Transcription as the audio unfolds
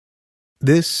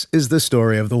This is the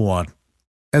story of the one.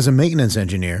 As a maintenance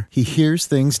engineer, he hears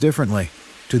things differently.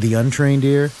 To the untrained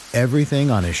ear,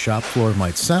 everything on his shop floor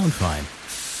might sound fine,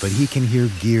 but he can hear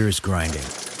gears grinding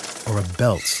or a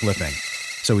belt slipping.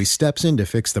 So he steps in to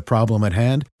fix the problem at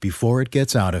hand before it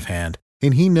gets out of hand.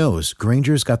 And he knows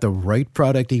Grainger's got the right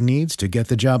product he needs to get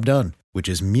the job done, which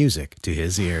is music to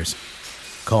his ears.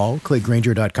 Call, click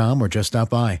Grainger.com, or just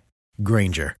stop by.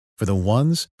 Grainger, for the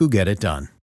ones who get it done.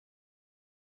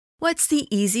 What's the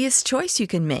easiest choice you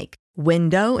can make?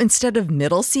 Window instead of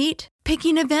middle seat?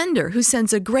 Picking a vendor who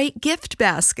sends a great gift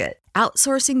basket?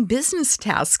 Outsourcing business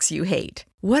tasks you hate?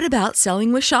 What about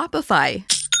selling with Shopify?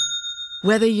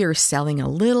 Whether you're selling a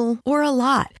little or a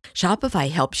lot,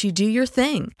 Shopify helps you do your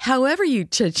thing, however you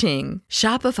cha-ching.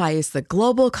 Shopify is the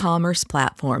global commerce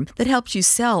platform that helps you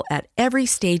sell at every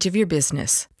stage of your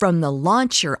business. From the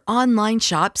launch your online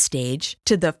shop stage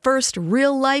to the first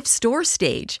real-life store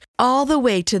stage, all the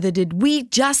way to the did we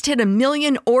just hit 1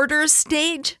 million orders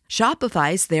stage.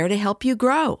 Shopify's there to help you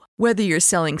grow. Whether you're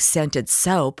selling scented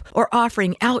soap or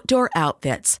offering outdoor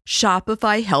outfits,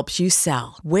 Shopify helps you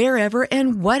sell. Wherever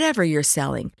and whatever you're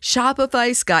selling,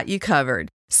 Shopify's got you covered.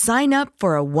 Sign up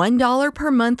for a $1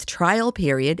 per month trial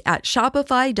period at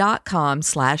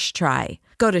shopify.com/try.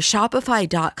 Go to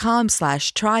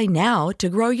shopify.com/try now to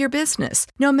grow your business,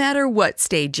 no matter what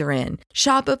stage you're in.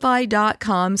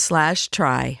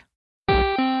 Shopify.com/try.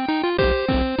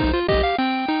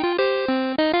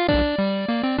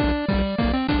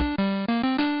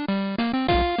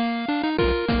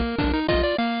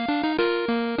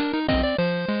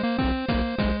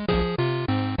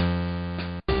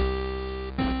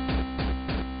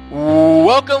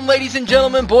 Welcome, ladies and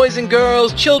gentlemen, boys and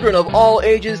girls, children of all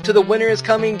ages, to the Winter is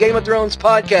Coming Game of Thrones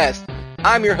podcast.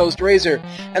 I'm your host, Razor,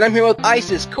 and I'm here with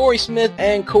Isis, Corey Smith,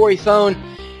 and Corey Thone,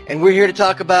 and we're here to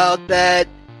talk about that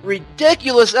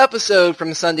ridiculous episode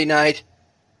from Sunday night,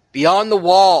 Beyond the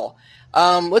Wall.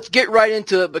 Let's get right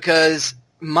into it because,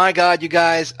 my God, you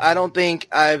guys, I don't think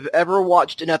I've ever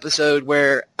watched an episode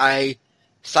where I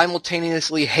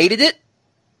simultaneously hated it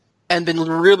and then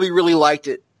really, really liked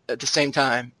it at the same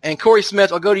time. And Corey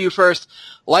Smith, I'll go to you first.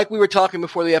 Like we were talking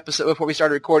before the episode, before we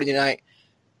started recording tonight,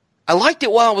 I liked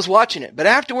it while I was watching it, but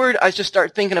afterward I just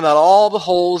started thinking about all the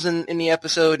holes in the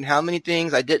episode and how many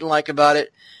things I didn't like about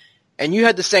it. And you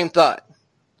had the same thought.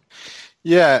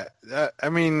 Yeah, I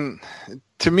mean,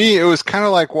 to me it was kind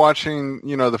of like watching,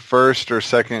 the first or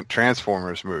second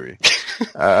Transformers movie.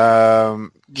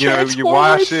 You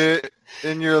watch it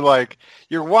and you're like,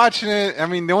 you're watching it. I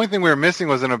mean, the only thing we were missing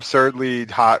was an absurdly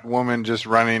hot woman just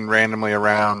running randomly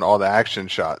around all the action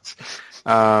shots.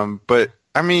 But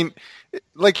I mean,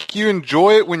 like, you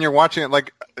enjoy it when you're watching it.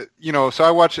 Like, so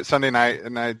I watched it Sunday night,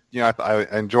 and I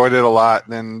enjoyed it a lot.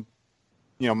 Then,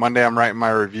 Monday I'm writing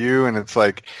my review, and it's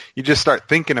like you just start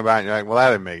thinking about it. You're like, well, that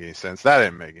didn't make any sense. That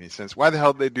didn't make any sense. Why the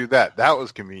hell did they do that? That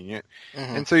was convenient.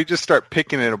 Mm-hmm. And so you just start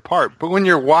picking it apart. But when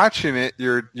you're watching it,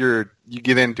 you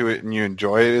get into it and you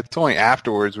enjoy it. It's only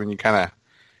afterwards when you kind of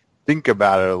think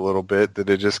about it a little bit that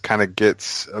it just kind of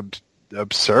gets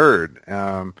absurd.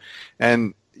 And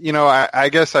I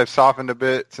guess I've softened a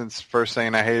bit since first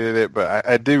saying I hated it, but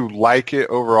I do like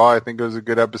it overall. I think it was a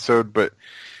good episode, but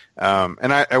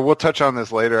and I will touch on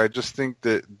this later. I just think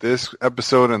that this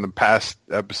episode and the past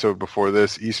episode before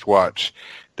this, Eastwatch,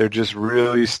 they're just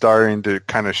really starting to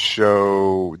kind of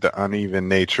show the uneven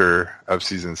nature of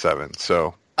season 7.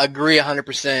 So agree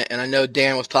 100%, and I know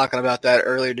Dan was talking about that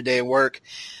earlier today at work.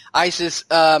 Isis,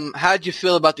 how did you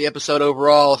feel about the episode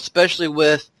overall, especially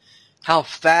with how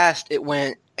fast it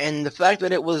went and the fact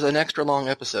that it was an extra long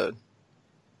episode?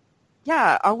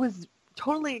 Yeah, I was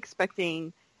totally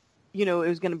expecting, it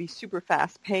was going to be super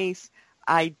fast-paced.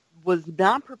 I was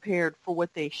not prepared for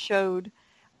what they showed.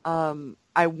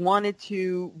 I wanted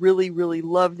to really, really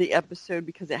love the episode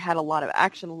because it had a lot of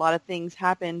action, a lot of things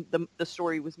happened. The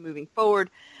story was moving forward,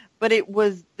 but it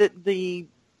was there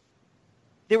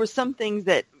were some things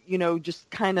that, just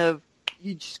kind of,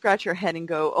 you scratch your head and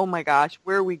go, oh my gosh,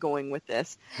 where are we going with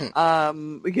this? A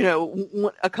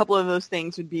couple of those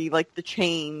things would be like the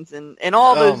chains and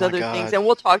all those other things. And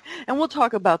we'll talk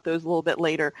about those a little bit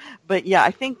later. But yeah,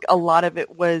 I think a lot of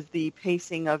it was the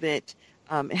pacing of it.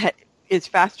 Is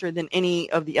faster than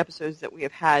any of the episodes that we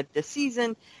have had this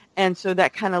season. And so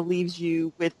that kind of leaves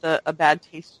you with a bad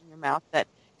taste in your mouth that,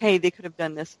 hey, they could have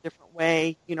done this a different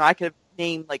way. I could have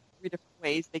named like 3 different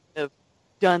ways they could have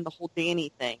done the whole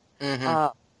Dany thing.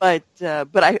 Mm-hmm. But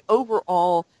I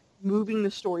overall, moving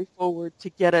the story forward to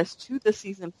get us to the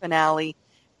season finale,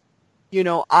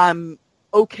 I'm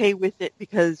okay with it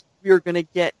because we're going to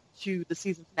get to the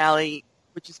season finale,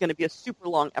 which is going to be a super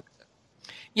long episode.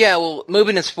 Yeah, well,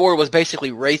 moving us forward was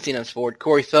basically racing us forward.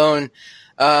 Corey Thone,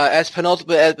 as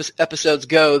penultimate episodes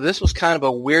go, this was kind of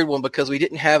a weird one because we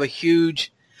had a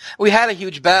huge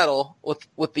battle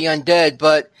with the undead,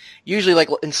 but usually like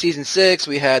in season 6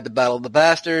 we had the Battle of the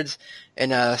Bastards,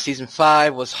 and season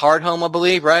 5 was Hardhome, I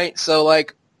believe, right? So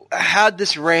like, how'd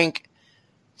this rank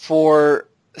for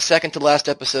second to last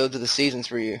episodes of the seasons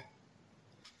for you?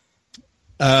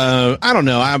 I don't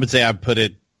know. I would say I put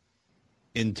it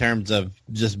in terms of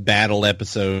just battle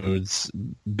episodes.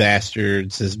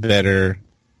 Bastards is better.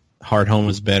 Hardhome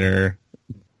is better.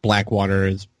 Blackwater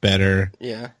is better.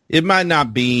 Yeah. It might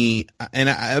not be, and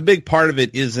a big part of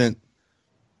it isn't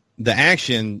the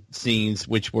action scenes,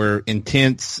 which were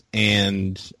intense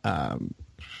and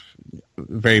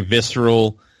very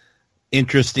visceral,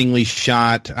 interestingly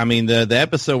shot. I mean, the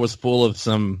episode was full of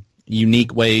some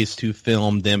unique ways to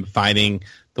film them fighting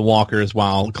the walkers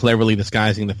while cleverly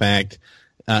disguising the fact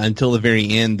until the very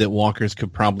end that walkers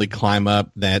could probably climb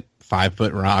up that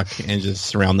 5-foot rock and just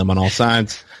surround them on all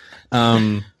sides.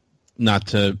 Not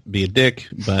to be a dick,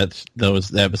 but the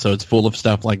episodes full of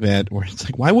stuff like that where it's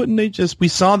like, why wouldn't they we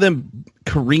saw them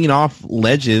careen off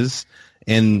ledges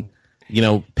and,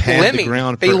 pad the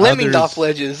ground for others. They lemminged off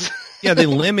ledges. Yeah, they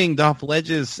lemminged off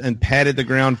ledges and patted the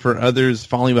ground for others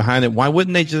falling behind it. Why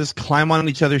wouldn't they just climb on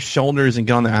each other's shoulders and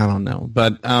get on there? I don't know.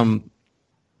 But,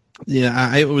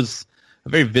 it was a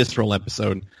very visceral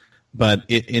episode. But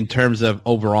in terms of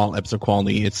overall episode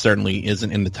quality, it certainly isn't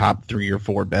in the top 3 or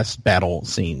 4 best battle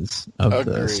scenes of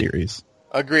the series.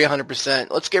 Agree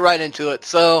 100%. Let's get right into it.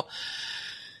 So,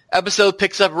 episode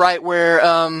picks up right where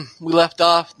we left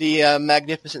off. The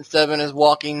Magnificent Seven is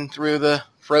walking through the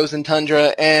frozen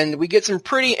tundra, and we get some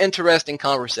pretty interesting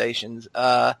conversations.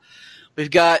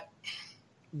 We've got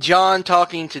Jon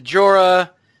talking to Jorah,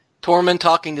 Tormund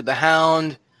talking to the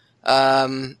Hound,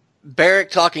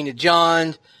 Beric talking to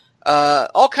Jon.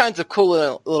 All kinds of cool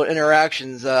little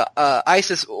interactions.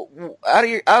 Isis,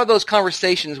 out of those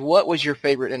conversations, what was your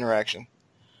favorite interaction?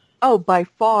 Oh, by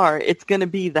far, it's going to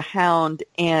be the Hound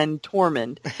and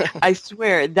Tormund. I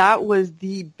swear, that was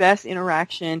the best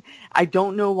interaction. I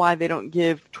don't know why they don't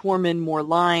give Tormund more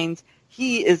lines.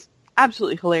 He is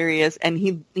absolutely hilarious, and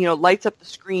he, lights up the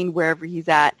screen wherever he's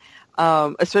at,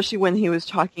 especially when he was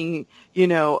talking,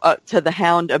 to the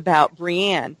Hound about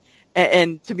Brienne.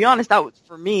 And to be honest, that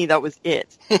was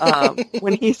it.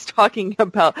 When he's talking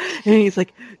about, and he's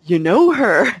like,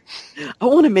 her, I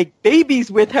want to make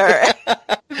babies with her.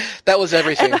 That was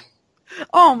everything.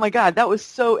 Oh my God, that was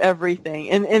so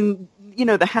everything. And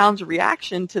the Hound's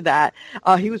reaction to that,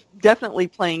 he was definitely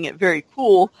playing it very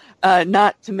cool,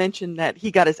 not to mention that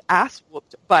he got his ass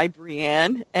whooped by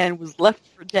Brienne and was left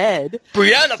for dead.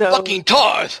 Brienne of fucking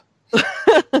Tarth!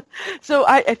 So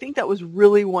I think that was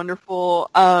really wonderful.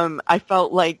 I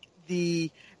felt like the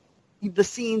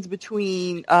scenes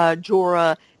between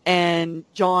Jorah and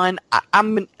Jon,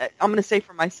 I'm gonna say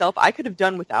for myself, I could have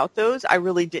done without those. I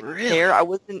really didn't care. I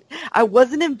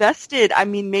wasn't invested. I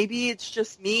mean, maybe it's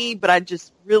just me, but I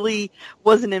just really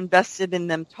wasn't invested in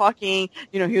them talking.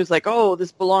 He was like, "Oh,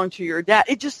 this belonged to your dad."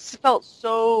 It just felt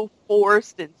so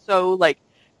forced and so like,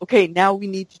 okay, now we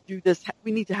need to do this.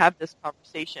 We need to have this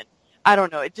conversation. I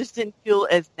don't know. It just didn't feel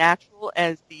as natural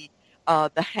as the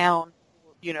Hound,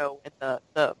 and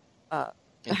the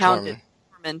Hound and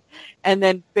Tormund. And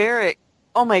then Beric,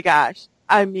 oh my gosh.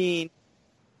 I mean,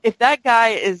 if that guy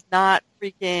is not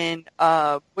freaking,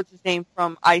 what's his name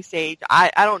from Ice Age,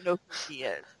 I don't know who he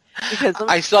is. Because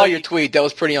I saw your tweet. That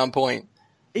was pretty on point.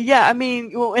 Yeah, I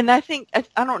mean, and I think,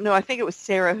 I don't know, I think it was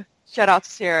Sarah. Shout out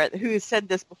to Sarah, who said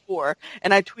this before,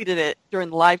 and I tweeted it during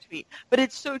the live tweet. But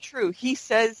it's so true. He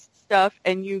says stuff,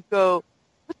 and you go,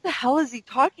 what the hell is he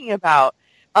talking about?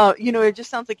 It just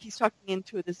sounds like he's talking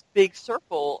into this big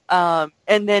circle, but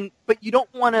you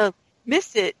don't want to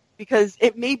miss it because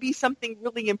it may be something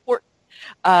really important.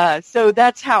 So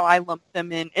that's how I lumped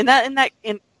them in, and that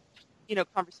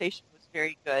conversation was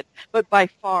very good. But by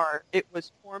far, it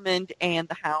was Tormund and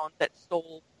the Hound that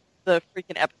stole the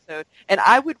freaking episode. And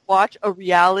I would watch a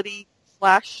reality /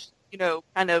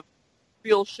 kind of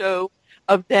real show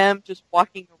of them just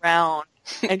walking around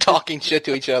and talking shit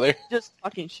to each other. Just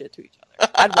talking shit to each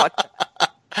other. I'd watch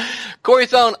that. Corey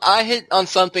Thone, I hit on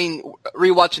something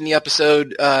rewatching the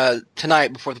episode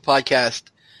tonight before the podcast.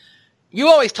 You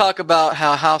always talk about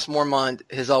how House Mormont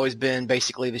has always been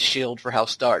basically the shield for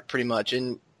House Stark, pretty much,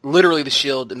 and literally the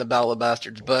shield in the Battle of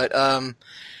Bastards. But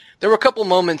there were a couple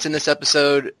moments in this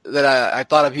episode that I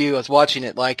thought of you as watching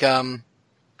it, like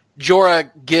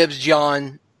Jorah gives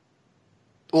Jon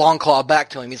Longclaw back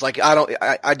to him. He's like,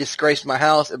 I disgraced my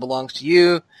house. It belongs to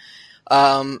you.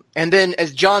 And then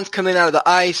as John's coming out of the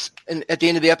ice and at the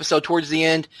end of the episode, towards the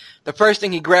end, the first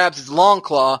thing he grabs is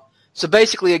Longclaw. So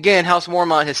basically, again, House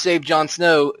Mormont has saved Jon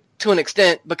Snow to an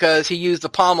extent because he used the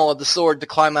pommel of the sword to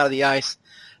climb out of the ice.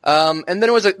 And then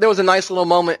there was a nice little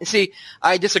moment. See,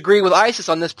 I disagree with Isis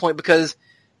on this point because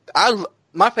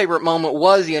my favorite moment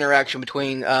was the interaction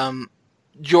between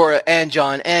Jorah and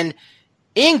Jon. And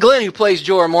Ian Glenn, who plays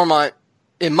Jorah Mormont,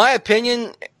 in my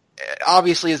opinion,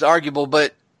 obviously is arguable,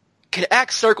 but could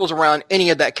act circles around any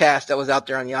of that cast that was out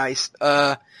there on the ice.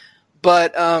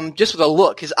 But just with a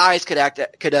look, his eyes could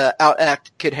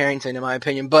outact Kit Harington, in my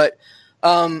opinion. But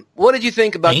what did you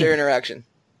think about their interaction?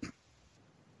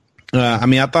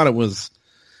 I thought it was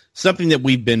something that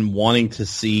we've been wanting to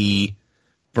see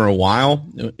for a while.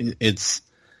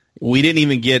 We didn't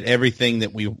even get everything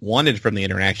that we wanted from the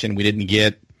interaction. We didn't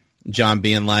get Jon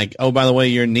being like, "Oh, by the way,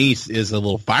 your niece is a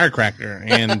little firecracker,"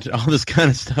 and all this kind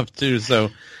of stuff too.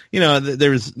 So,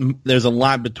 there's a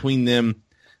lot between them.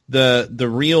 The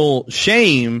real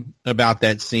shame about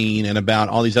that scene and about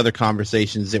all these other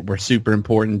conversations that were super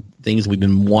important, things we've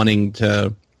been wanting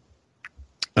to,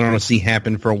 see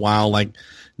happen for a while, like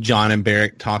Jon and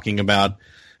Beric talking about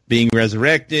being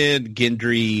resurrected,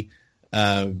 Gendry,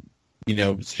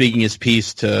 speaking his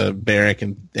piece to Beric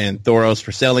and Thoros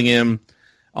for selling him,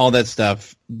 all that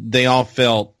stuff. They all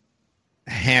felt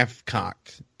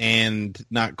half-cocked and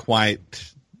not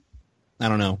quite, I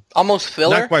don't know. Almost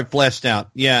filler? Not quite fleshed out.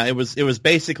 Yeah, it was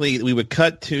basically, we would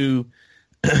cut to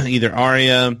either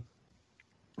Arya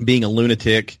being a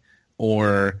lunatic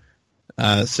or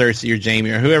Cersei or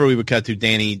Jaime or whoever we would cut to,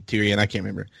 Dany, Tyrion, I can't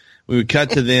remember. We would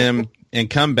cut to them and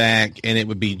come back, and it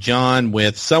would be Jon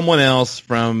with someone else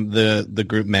from the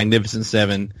group Magnificent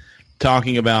Seven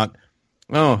talking about,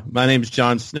 "Oh, my name's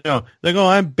Jon Snow." They go,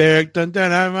 "I'm Beric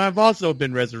Dondarrion. I've also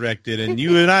been resurrected, and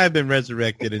you and I have been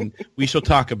resurrected, and we shall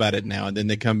talk about it now." And then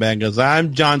they come back and goes,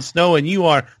 "I'm Jon Snow, and you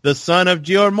are the son of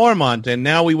Jeor Mormont, and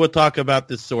now we will talk about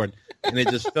this sword." And it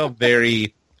just felt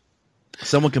very.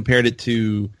 Someone compared it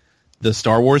to the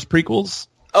Star Wars prequels.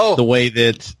 Oh, the way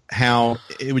that how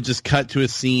it would just cut to a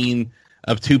scene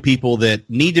of two people that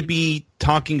need to be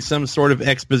talking some sort of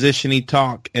exposition-y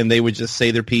talk, and they would just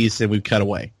say their piece, and we'd cut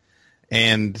away.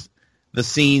 And the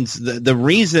scenes, the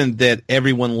reason that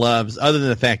everyone loves, other than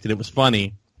the fact that it was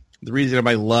funny, the reason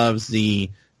everybody loves the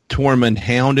Tormund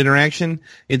Hound interaction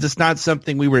is it's not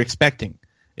something we were expecting.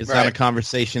 It's not a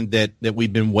conversation that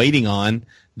we've been waiting on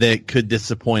that could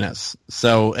disappoint us.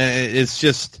 So it's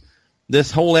just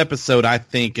this whole episode, I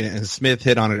think, and Smith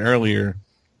hit on it earlier,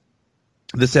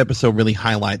 this episode really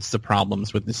highlights the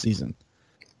problems with the season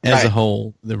as a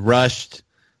whole. The rushed.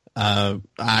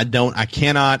 I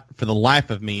cannot for the life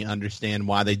of me understand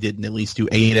why they didn't at least do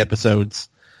 8 episodes.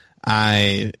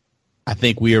 I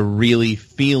think we are really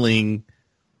feeling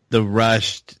the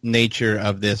rushed nature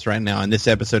of this right now, and this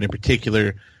episode in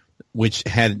particular, which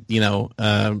had,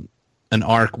 an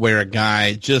arc where a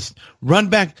guy just run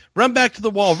back to the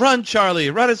wall, run Charlie,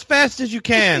 run as fast as you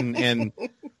can. And,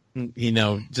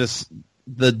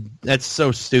 that's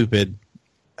so stupid.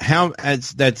 I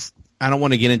don't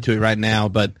want to get into it right now,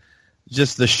 but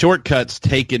just the shortcuts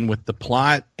taken with the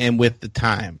plot and with the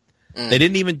time. They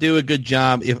didn't even do a good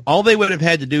job. If all they would have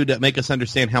had to do to make us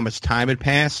understand how much time had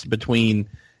passed between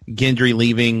Gendry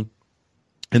leaving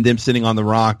and them sitting on the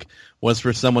rock was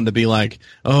for someone to be like,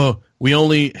 "Oh, we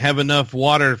only have enough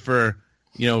water for,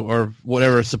 or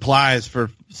whatever supplies for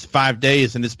 5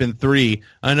 days, and it's been 3.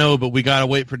 I know, but we gotta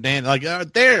wait for Dan." Like,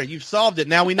 there, you've solved it.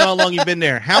 Now we know how long you've been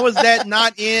there. How is that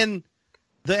not in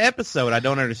the episode? I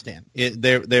don't understand.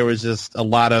 There was just a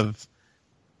lot of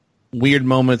weird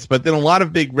moments, but then a lot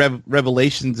of big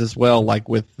revelations as well, like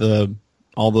with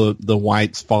all the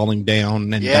whites falling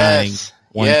down and dying.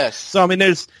 Yes. So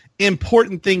there's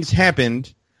important things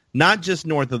happened, not just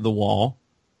north of the wall,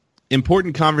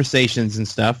 important conversations and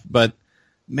stuff, but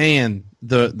man,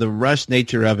 the rush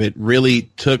nature of it really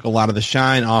took a lot of the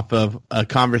shine off of a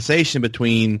conversation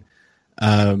between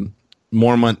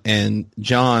Mormont and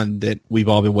Jon that we've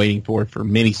all been waiting for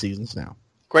many seasons now.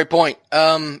 Great point.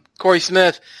 Corey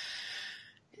Smith,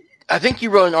 I think you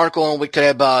wrote an article on Week Today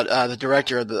about the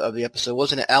director of the episode.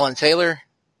 Wasn't it Alan Taylor?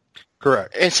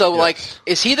 Correct. And so, yes.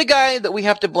 Is he the guy that we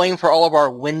have to blame for all of our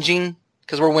whinging?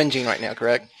 Because we're whinging right now,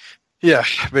 correct? Yeah,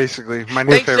 basically. My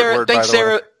new favorite word, Thanks, by the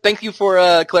Sarah. way. Thank you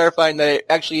for clarifying that it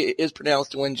actually is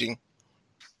pronounced whinging.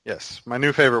 Yes, my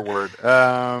new favorite word.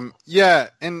 Yeah,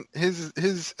 and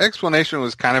his explanation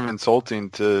was kind of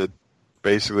insulting to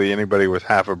basically anybody with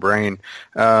half a brain.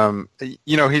 Because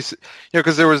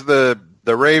there was the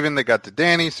Raven that got to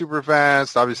Dany super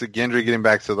fast. Obviously, Gendry getting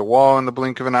back to the wall in the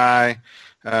blink of an eye.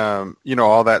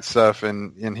 all that stuff.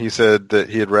 And he said that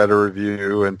he had read a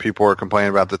review and people were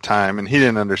complaining about the time, and he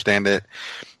didn't understand it,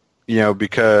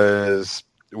 because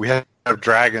we have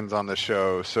dragons on the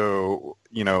show. So,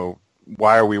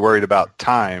 why are we worried about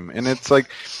time? And it's like,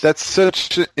 that's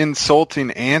such an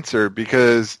insulting answer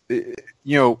because,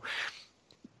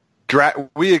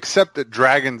 we accept that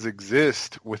dragons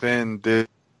exist within the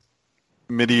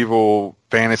medieval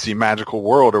fantasy magical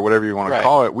world or whatever you want to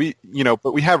call it.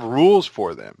 But we have rules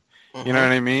for them. Mm-hmm. You know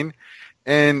what I mean?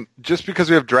 And just because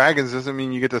we have dragons doesn't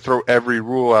mean you get to throw every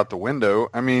rule out the window.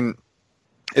 I mean,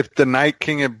 if the Night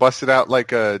King had busted out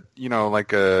like a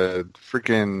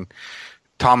freaking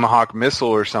tomahawk missile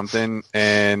or something,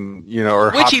 and or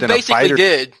which hopped he in basically a fighter,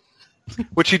 did,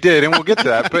 which he did, and we'll get to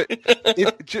that.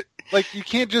 But you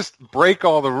can't just break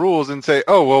all the rules and say,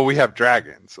 "Oh, well, we have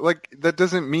dragons." Like that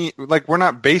doesn't mean we're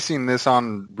not basing this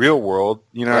on real world.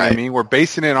 You know what I mean? We're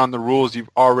basing it on the rules you've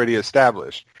already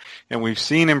established, and we've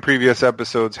seen in previous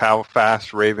episodes how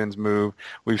fast ravens move.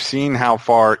 We've seen how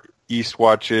far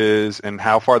Eastwatch is and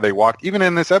how far they walked. Even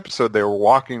in this episode, they were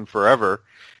walking forever.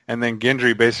 And then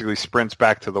Gendry basically sprints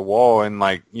back to the wall and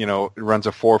runs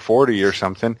a 440 or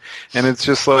something. And it's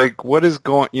just like, what is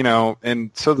going,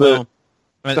 and so the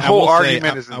whole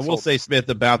argument is insulting. I will say, Smith,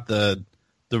 about the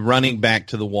running back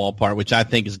to the wall part, which I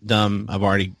think is dumb. I've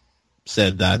already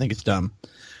said that I think it's dumb.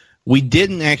 We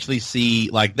didn't actually see,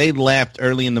 they left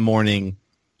early in the morning,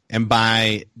 and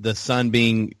by the sun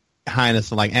being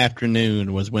highness,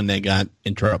 afternoon was when they got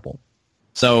in trouble.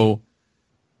 So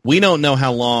we don't know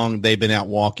how long they've been out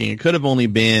walking. It could have only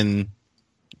been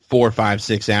 4, 5,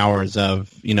 6 hours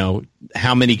of,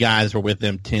 how many guys were with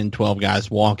them, 10, 12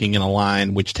 guys walking in a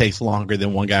line, which takes longer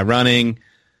than one guy running.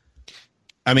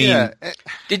 I mean,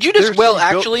 did you just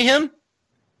actually him?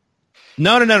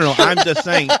 No. I'm just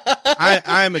saying,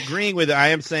 I'm agreeing with it. I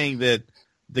am saying that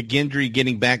the Gendry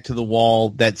getting back to the wall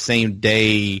that same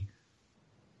day,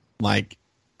 I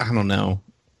don't know.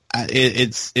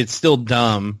 It's still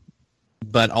dumb.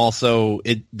 But also,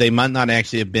 they might not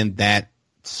actually have been that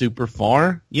super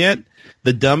far yet.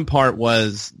 The dumb part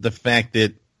was the fact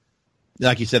that,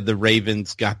 like you said, the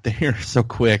ravens got there so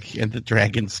quick, and the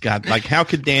dragons got how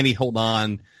could Dany hold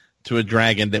on to a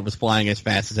dragon that was flying as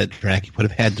fast as that dragon would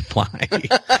have had to fly?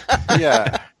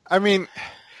 Yeah, I mean,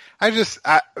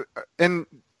 and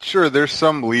sure, there's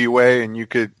some leeway, and you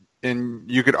could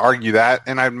argue that,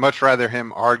 and I'd much rather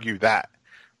him argue that.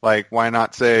 Why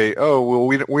not say, oh, well,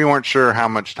 we weren't sure how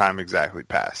much time exactly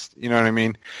passed. You know what I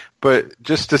mean? But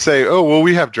just to say, oh, well,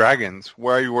 we have dragons.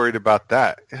 Why are you worried about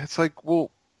that? It's like, well,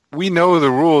 we know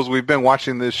the rules. We've been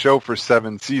watching this show for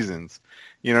 7 seasons.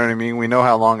 You know what I mean? We know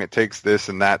how long it takes this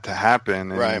and that to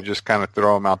happen, and you just kind of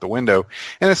throw them out the window.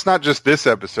 And it's not just this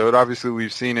episode. Obviously,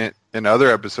 we've seen it in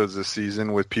other episodes this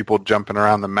season with people jumping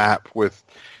around the map with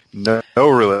no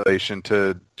relation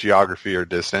to geography or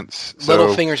distance.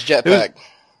 Littlefinger's jetpack.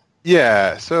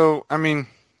 Yeah, so I mean,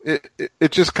 it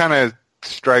just kind of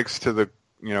strikes to the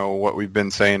what we've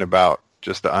been saying about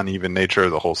just the uneven nature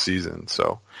of the whole season.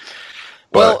 So,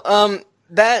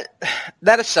 that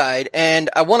aside, and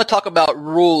I want to talk about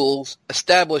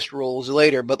established rules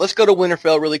later. But let's go to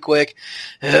Winterfell really quick,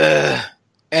 and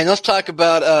let's talk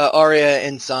about Arya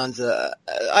and Sansa.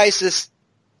 Isis,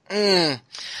 I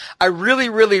really,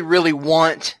 really, really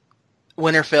want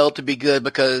Winterfell to be good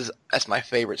because that's my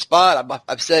favorite spot.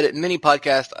 I've said it in many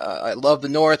podcasts. I love the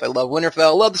North. I love Winterfell.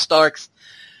 I love the Starks.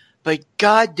 But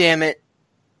God damn it,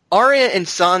 Arya and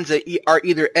Sansa are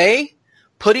either A,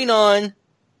 putting on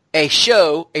a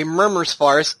show, a murmurs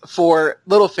farce for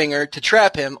Littlefinger to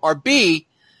trap him, or B,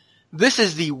 this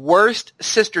is the worst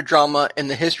sister drama in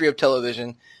the history of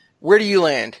television. Where do you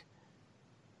land?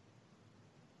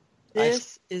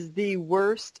 This is the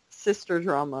worst sister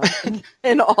drama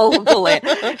in all of the land.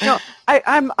 No,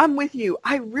 I'm with you.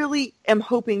 I really am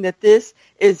hoping that this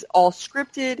is all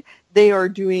scripted. They are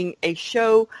doing a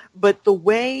show, but the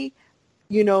way,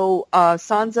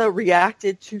 Sansa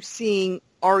reacted to seeing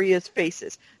Arya's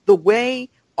faces, the way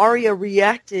Arya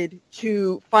reacted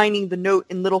to finding the note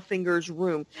in Littlefinger's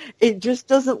room, it just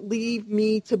doesn't leave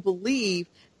me to believe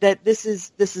that this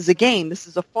is a game, this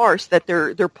is a farce that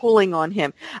they're pulling on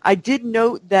him. I did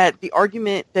note that the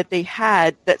argument that they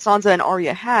had, that Sansa and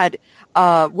Arya had,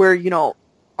 where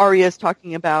Arya is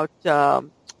talking about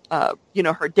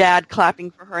her dad clapping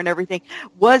for her and everything,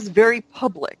 was very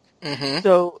public. Mm-hmm.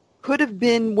 So could have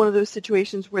been one of those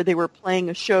situations where they were playing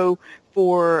a show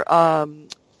for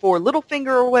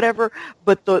Littlefinger or whatever,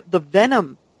 but the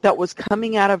venom that was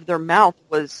coming out of their mouth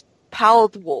was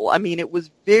palatable. I mean, it was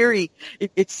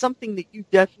it's something that you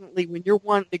definitely, when you're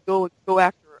wanting to go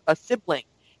after a sibling,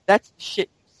 that's the shit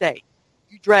you say.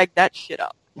 you drag that shit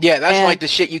up. Yeah, that's like the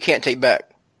shit you can't take back.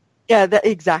 Yeah,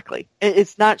 exactly.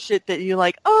 It's not shit that you're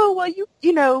like, oh, well,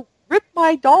 you know, rip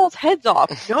my doll's heads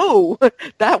off. No,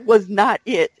 that was not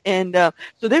it. And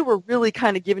so they were really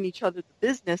kind of giving each other the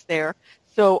business there.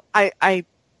 So I'm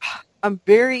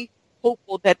very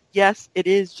hopeful that, yes, it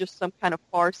is just some kind of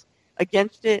farce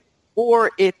against it,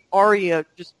 or it's Arya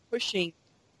just pushing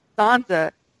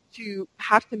Sansa to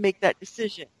have to make that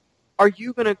decision. Are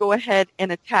you going to go ahead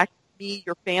and attack me,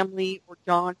 your family, or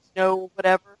Jon Snow, or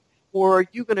whatever? Or are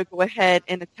you going to go ahead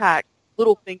and attack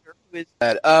Littlefinger, who is...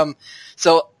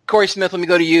 So, Corey Smith, let me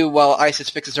go to you while Isis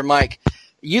fixes her mic.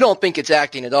 You don't think it's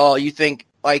acting at all. You think,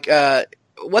 like,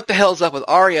 what the hell's up with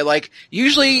Arya? Like,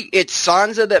 usually it's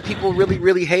Sansa that people really,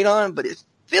 really hate on, but it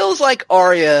feels like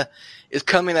Arya is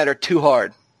coming at her too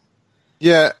hard.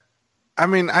 Yeah. I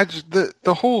mean,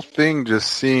 the whole thing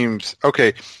just seems...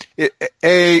 Okay,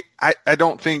 I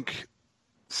don't think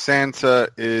Sansa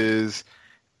is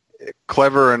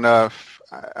clever enough.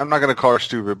 I'm not going to call her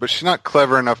stupid, but she's not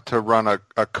clever enough to run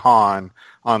a con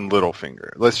on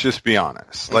Littlefinger. Let's just be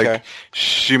honest. Okay. Like,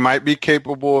 she might be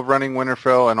capable of running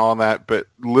Winterfell and all that, but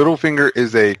Littlefinger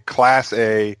is a Class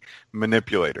A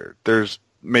manipulator. There's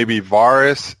maybe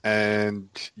Varys, and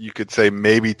you could say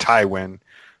maybe Tywin,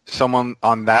 someone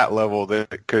on that level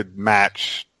that could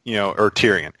match, you know, or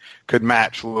Tyrion, could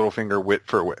match Littlefinger wit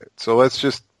for wit. So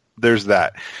there's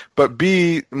that. But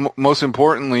B, most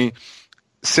importantly,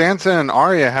 Sansa and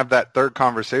Arya have that third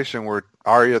conversation where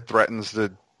Arya threatens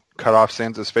to cut off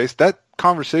Sansa's face. That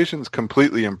conversation's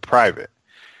completely in private.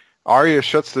 Arya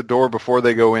shuts the door before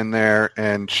they go in there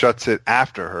and shuts it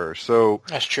after her. So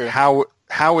that's true. How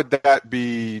would that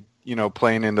be, you know,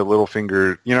 playing into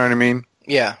Littlefinger? You know what I mean?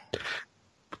 Yeah.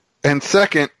 And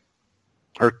second,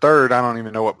 or third, I don't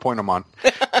even know what point I'm on.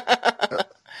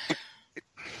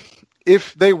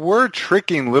 If they were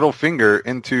tricking Littlefinger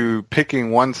into picking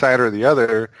one side or the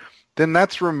other, then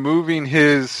that's removing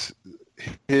his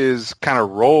kind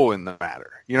of role in the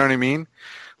matter. You know what I mean?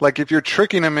 Like, if you're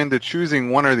tricking him into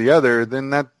choosing one or the other, then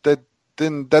that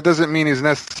doesn't mean he's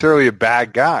necessarily a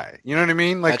bad guy. You know what I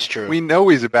mean? Like, that's true. We know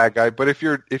he's a bad guy, but if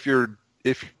you're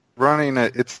running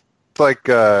it's like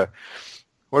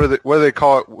what do they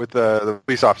call it with the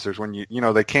police officers when you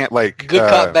know they can't, like, good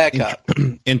cop, bad cop.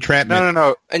 Entrapment.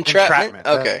 No. Entrapment.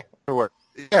 Okay.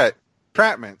 Yeah,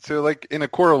 entrapment. So, like, in a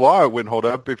court of law, it wouldn't hold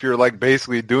up if you're, like,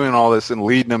 basically doing all this and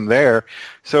leading them there.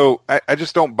 So I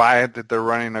just don't buy it that they're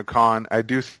running a con. I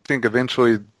do think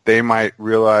eventually they might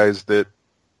realize that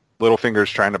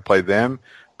Littlefinger's trying to play them,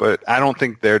 but I don't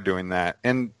think they're doing that.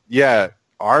 And yeah,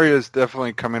 Arya's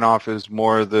definitely coming off as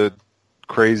more the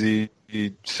crazy,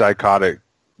 psychotic,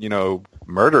 you know,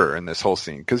 murderer in this whole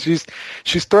scene, because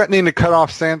she's threatening to cut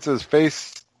off Sansa's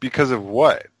face because of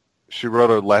what? She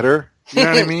wrote a letter. You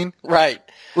know what I mean? Right.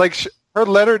 Like, her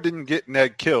letter didn't get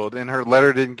Ned killed, and her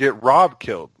letter didn't get Robb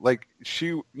killed. Like,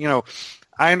 you know,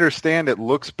 I understand it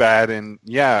looks bad, and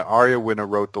yeah, Arya wouldn't have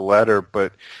wrote the letter,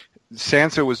 but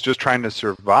Sansa was just trying to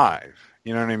survive.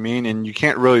 You know what I mean? And you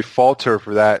can't really fault her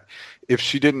for that if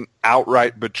she didn't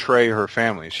outright betray her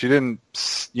family. She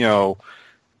didn't, you know,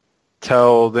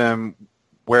 tell them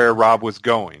where Robb was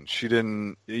going. She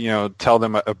didn't, you know, tell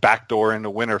them a back door into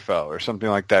Winterfell or something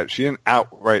like that. She didn't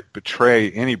outright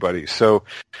betray anybody. So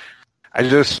I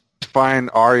just find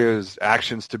Arya's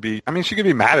actions to be, I mean, she could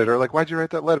be mad at her, like, why'd you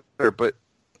write that letter? But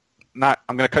not,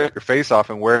 I'm going to cut your face off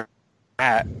and wear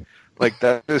that. Like,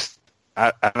 that just,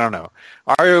 I don't know.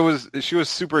 Arya she was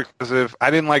super excessive.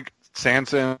 I didn't like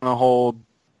Sansa in the whole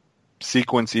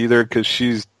sequence either, because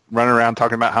she's running around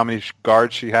talking about how many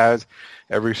guards she has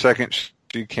every second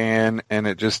she can, and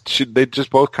they just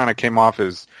both kind of came off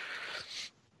as,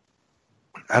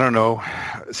 I don't know.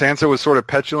 Sansa was sort of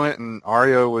petulant, and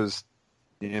Arya was,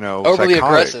 you know, overly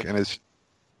psychotic, aggressive.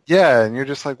 And you're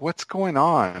just like, what's going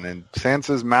on? And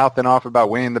Sansa's mouthing off about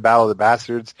winning the Battle of the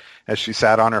Bastards as she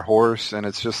sat on her horse, and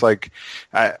it's just like,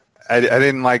 I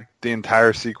didn't like the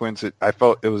entire sequence. I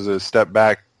felt it was a step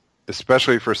back,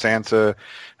 especially for Sansa,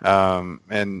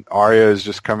 and Arya is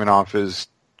just coming off as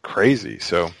crazy.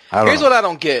 So I don't know. Here's what I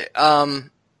don't get.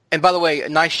 And by the way, a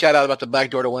nice shout out about the back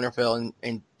door to Winterfell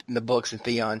in the books, and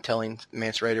Theon telling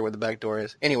Mance Rayder where the back door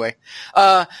is. Anyway,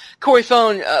 Corey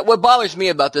Thone, what bothers me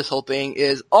about this whole thing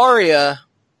is Arya,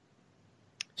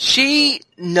 she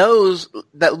knows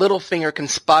that Littlefinger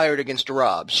conspired against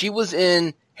Robb. She was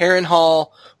in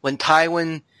Harrenhal when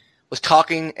Tywin was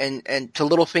talking and to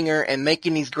Littlefinger and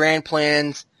making these grand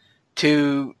plans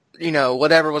to, you know,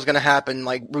 whatever was going to happen,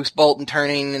 like Roose Bolton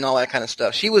turning and all that kind of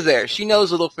stuff. She was there. She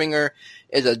knows Littlefinger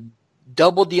is a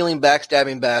double-dealing,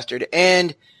 backstabbing bastard,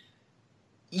 and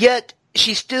yet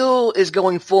she still is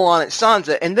going full on at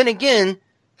Sansa. And then again,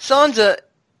 Sansa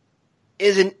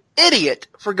is an idiot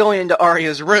for going into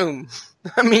Arya's room.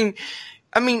 I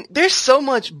mean, there's so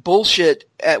much bullshit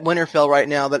at Winterfell right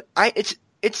now that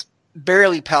it's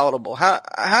barely palatable.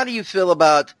 How do you feel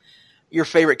about your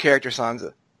favorite character,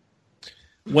 Sansa?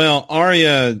 Well,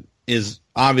 Arya is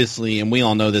obviously, and we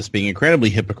all know this, being incredibly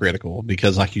hypocritical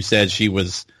because, like you said, she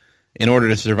was, in order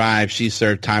to survive, she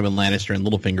served Tywin Lannister and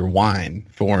Littlefinger wine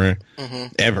for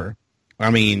ever.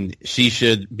 I mean, she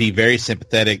should be very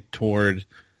sympathetic toward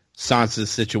Sansa's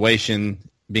situation,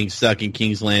 being stuck in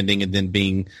King's Landing and then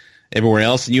being everywhere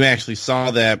else. And you actually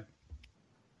saw that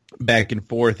back and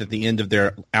forth at the end of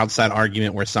their outside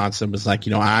argument where Sansa was like,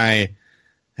 I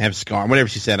have scars, whatever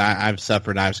she said, I've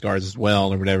suffered, I have scars as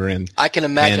well, or whatever. And I can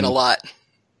imagine a lot.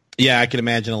 Yeah, I can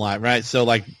imagine a lot, right? So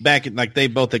they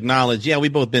both acknowledge, yeah, we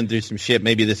both been through some shit.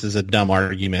 Maybe this is a dumb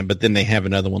argument, but then they have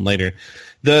another one later.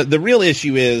 The real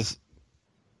issue is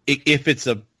if it's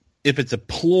a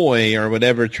ploy or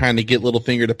whatever, trying to get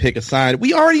Littlefinger to pick a side,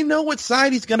 we already know what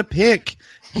side he's going to pick.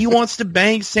 He wants to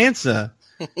bang Sansa.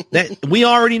 That we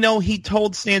already know. He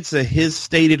told Sansa his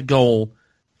stated goal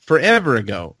forever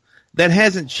ago. That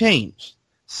hasn't changed.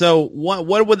 So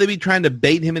what would they be trying to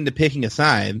bait him into picking a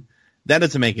side? That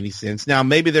doesn't make any sense. Now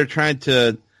maybe they're trying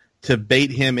to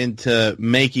bait him into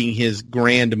making his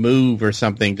grand move or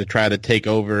something to try to take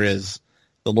over as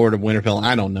the Lord of Winterfell.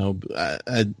 I don't know.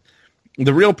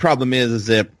 The real problem is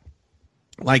that,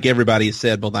 like everybody has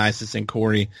said, both Isis and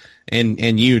Corey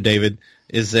and you, David,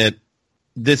 is that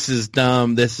this is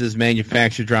dumb. This is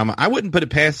manufactured drama. I wouldn't put it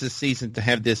past this season to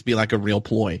have this be like a real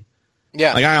ploy.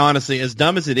 Yeah. Like, I honestly, as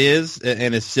dumb as it is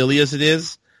and as silly as it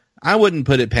is, I wouldn't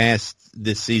put it past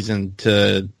this season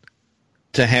to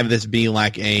have this be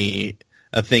like a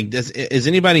thing. Is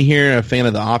anybody here a fan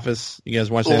of The Office? You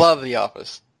guys watch that? Love The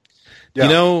Office.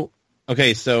 Yeah.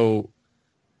 Okay, so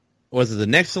was it the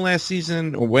next to last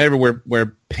season or whatever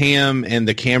where Pam and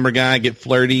the camera guy get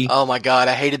flirty? Oh my God,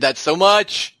 I hated that so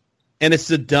much. And it's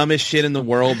the dumbest shit in the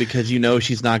world because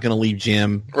she's not going to leave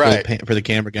Jim for the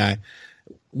camera guy.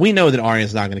 We know that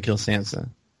Arya's not going to kill Sansa.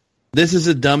 This is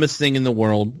the dumbest thing in the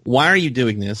world. Why are you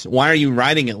doing this? Why are you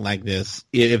writing it like this?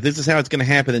 If this is how it's going to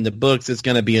happen in the books, it's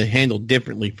going to be handled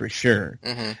differently for sure.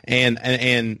 Mm-hmm.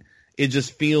 And it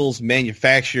just feels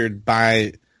manufactured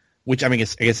by, which I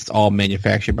guess it's all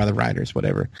manufactured by the writers,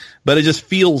 whatever. But it just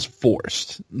feels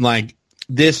forced. Like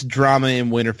this drama in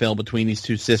Winterfell between these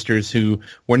two sisters who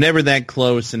were never that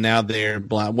close and now they're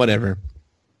blah, whatever.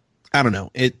 I don't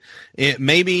know. It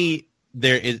maybe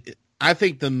there is. I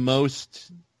think the most,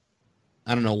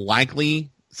 likely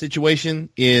situation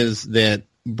is that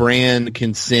Bran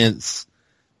can sense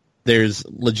there's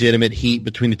legitimate heat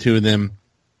between the two of them.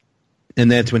 And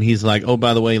that's when he's like, oh,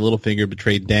 by the way, Littlefinger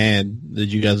betrayed Dad.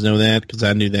 Did you guys know that? Because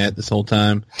I knew that this whole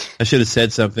time. I should have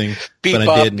said something, but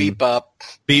I didn't. Beep up.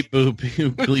 Beep boop,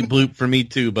 bleep bloop for me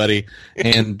too, buddy.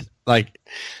 And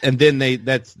then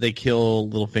they kill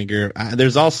Littlefinger.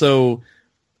 There's also,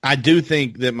 I do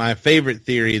think that my favorite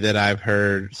theory that I've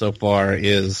heard so far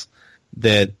is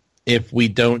that if we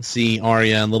don't see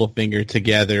Arya and Littlefinger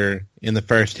together in the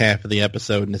first half of the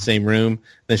episode in the same room,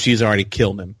 then she's already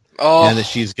killed him. Oh. And that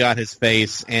she's got his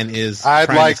face and is. I'd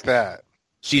like that.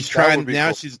 She's trying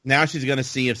now. Cool. She's going to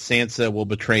see if Sansa will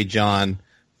betray Jon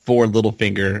for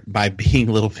Littlefinger by being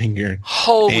Littlefinger.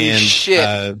 Holy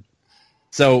shit!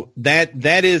 So that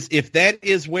is, if that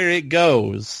is where it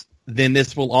goes, then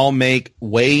this will all make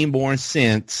way more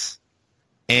sense,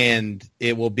 and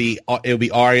it will be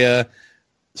Arya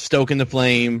stoking the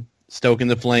flame,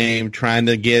 trying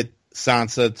to get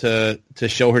Sansa to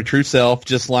show her true self,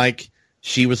 just like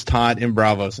she was taught in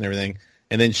Braavos and everything.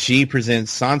 And then she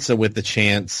presents Sansa with the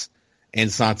chance,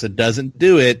 and Sansa doesn't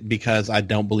do it because I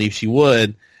don't believe she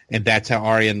would, and that's how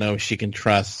Arya knows she can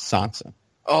trust Sansa.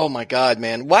 Oh my God,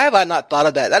 man. Why have I not thought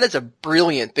of that? That is a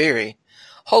brilliant theory.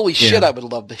 Holy shit, I would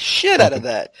love the shit out of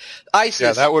that. Isis.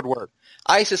 Yeah, that would work.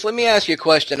 Isis, let me ask you a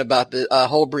question about the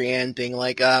whole Brienne thing.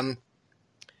 Like,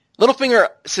 Littlefinger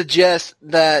suggests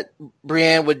that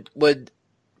Brienne would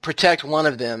protect one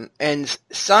of them, and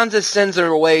Sansa sends her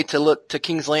away to look to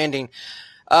King's Landing.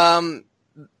 Is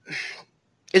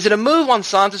it a move on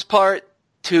Sansa's part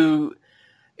to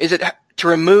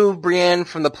remove Brienne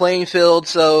from the playing field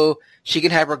so she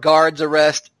can have her guards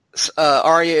arrest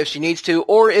Arya if she needs to,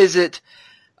 or is it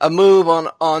a move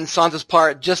on Sansa's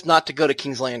part just not to go to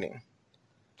King's Landing?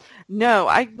 No,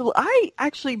 I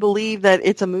actually believe that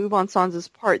it's a move on Sansa's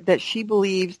part, that she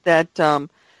believes that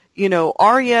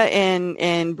Arya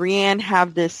and Brienne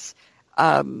have this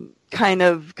kind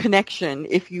of connection,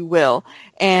 if you will.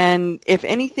 And if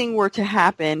anything were to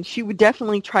happen, she would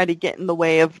definitely try to get in the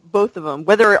way of both of them.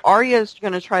 Whether Arya is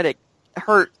going to try to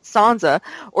hurt Sansa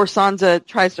or Sansa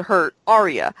tries to hurt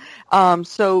Arya.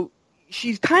 So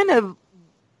she's kind of,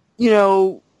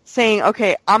 saying,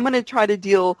 okay, I'm going to try to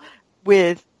deal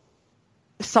with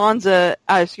Arya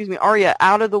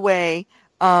out of the way,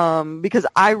 because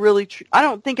I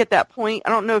don't think at that point, I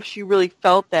don't know if she really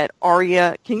felt that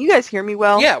Arya, can you guys hear me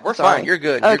well? Yeah, we're Sorry. fine. You're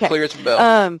good. Okay. You're clear as a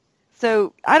bell.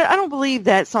 So I don't believe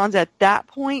that Sansa at that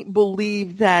point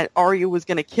believed that Arya was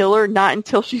going to kill her, not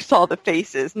until she saw the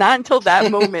faces, not until that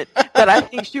moment that I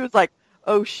think she was like,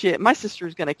 oh shit, my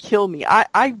sister's going to kill me.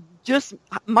 I just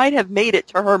might have made it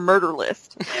to her murder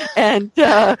list. And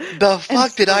the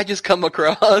fuck did I just come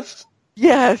across?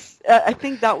 Yes, I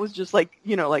think that was just like,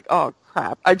 oh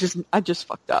crap, I just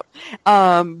fucked up.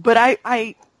 But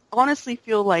I honestly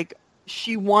feel like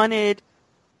she wanted,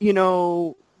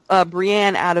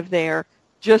 Brienne out of there,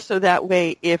 just so that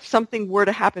way, if something were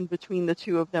to happen between the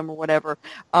two of them or whatever,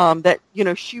 that,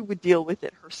 she would deal with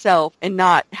it herself and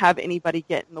not have anybody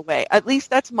get in the way. At least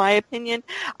that's my opinion.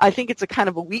 I think it's a kind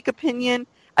of a weak opinion.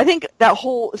 I think that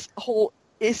whole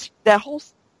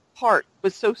part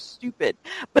was so stupid.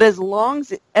 But as long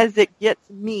as it gets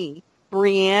me,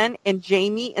 Brienne and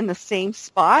Jaime in the same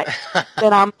spot,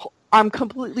 then I'm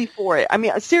completely for it. I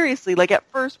mean, seriously, like at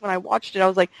first when I watched it, I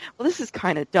was like, well, this is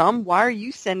kind of dumb. Why are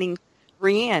you sending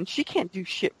Brienne? She can't do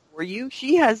shit for you.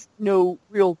 She has no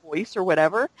real voice or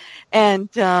whatever. And,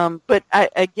 but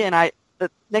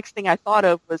the next thing I thought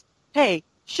of was, hey,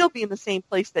 she'll be in the same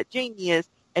place that Jaime is,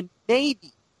 and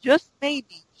maybe, just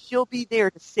maybe, she'll be there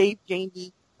to save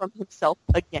Jaime from himself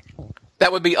again.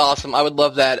 That would be awesome. I would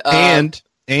love that. And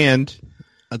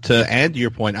to add to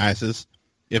your point, Isis,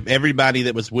 if everybody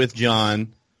that was with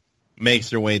Jon makes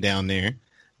their way down there,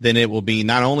 then it will be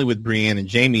not only with Brienne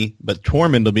and Jaime, but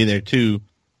Tormund will be there too,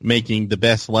 making the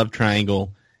best love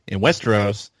triangle in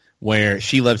Westeros, where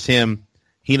she loves him,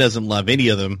 he doesn't love any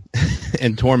of them,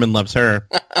 and Tormund loves her.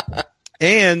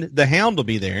 And the Hound will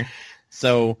be there.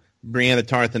 So Brienne of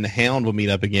Tarth and the Hound will meet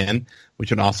up again, which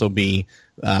would also be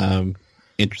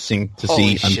interesting to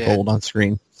see unfold on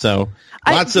screen. So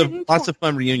lots of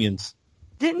fun reunions.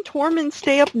 Didn't Tormund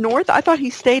stay up north? I thought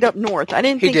he stayed up north. I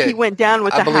didn't think he went down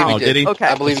with the Hound. Oh, did he? Okay.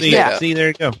 I believe he did. See, there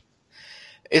you go.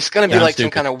 It's going to be like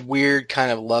some kind of weird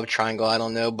kind of love triangle. I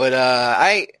don't know. But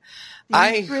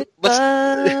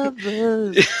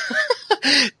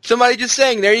somebody just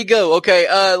saying, there you go. Okay,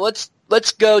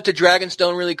 let's go to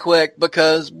Dragonstone really quick,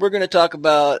 because we're going to talk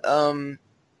about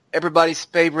everybody's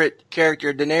favorite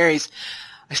character, Daenerys.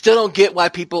 I still don't get why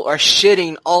people are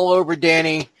shitting all over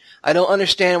Dany. I don't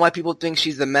understand why people think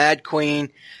she's the Mad Queen.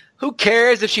 Who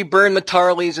cares if she burned the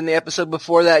Tarleys in the episode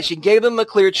before that? She gave them a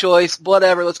clear choice.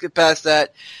 Whatever, let's get past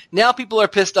that. Now people are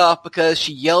pissed off because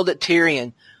she yelled at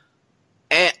Tyrion.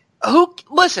 And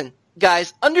listen,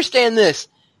 guys, understand this.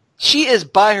 She is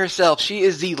by herself. She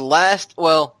is the last,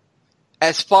 well,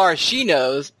 as far as she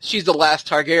knows, she's the last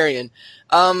Targaryen.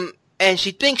 And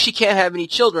she thinks she can't have any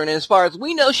children, and as far as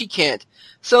we know, she can't.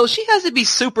 So she has to be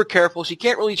super careful. She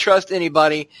can't really trust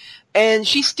anybody. And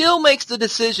she still makes the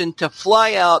decision to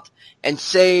fly out and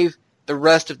save the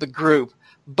rest of the group.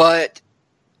 But,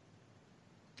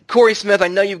 Corey Smith, I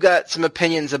know you've got some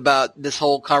opinions about this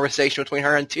whole conversation between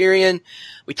her and Tyrion.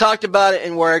 We talked about it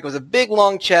in work. It was a big,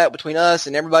 long chat between us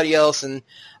and everybody else. And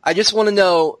I just want to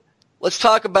know, let's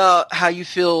talk about how you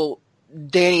feel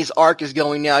Dany's arc is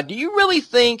going now. Do you really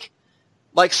think,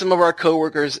 like some of our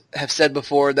coworkers have said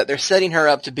before, that they're setting her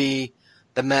up to be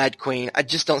the Mad Queen? I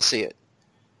just don't see it.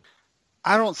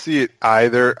 I don't see it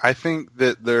either. I think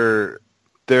that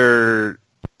they're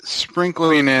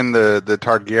sprinkling in the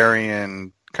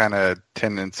Targaryen kind of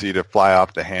tendency to fly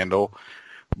off the handle,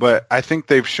 but I think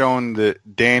they've shown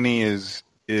that Dany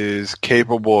is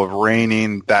capable of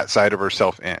reining that side of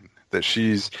herself in.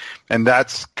 And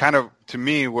that's kind of, to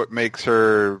me, what makes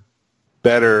her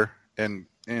better and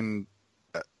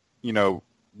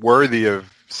worthy of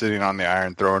sitting on the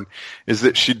Iron Throne, is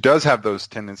that she does have those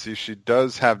tendencies. She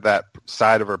does have that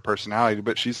side of her personality,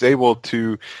 but she's able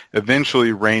to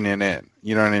eventually rein it in.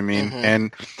 You know what I mean? Mm-hmm.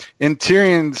 And in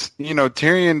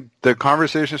Tyrion, the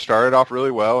conversation started off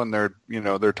really well, and they're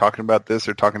talking about this,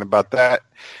 they're talking about that.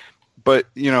 But,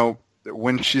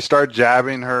 when she started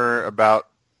jabbing her about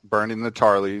burning the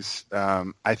Tarleys,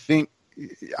 I think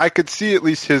I could see at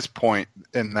least his point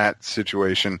in that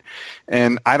situation.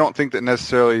 And I don't think that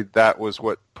necessarily that was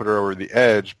what put her over the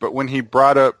edge. But when he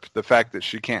brought up the fact that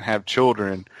she can't have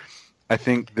children, I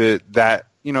think that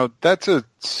that's a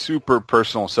super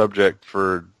personal subject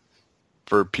for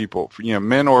for people,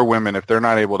 men or women, if they're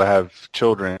not able to have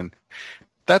children.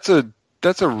 That's a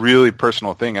really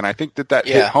personal thing, and I think that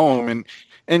hit home.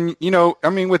 And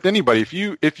with anybody,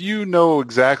 if you know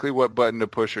exactly what button to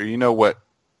push, or what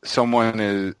someone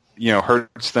is,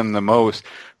 hurts them the most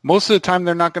of the time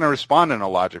they're not going to respond in a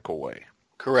logical way.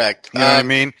 Correct. You know what I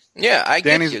mean? Yeah, I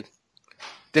get you.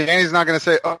 Danny's not going to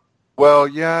say, "Oh, well,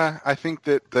 yeah, I think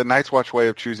that the Night's Watch way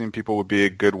of choosing people would be a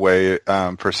good way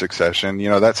for succession.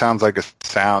 That sounds like a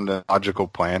sound and logical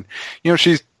plan."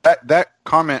 She's that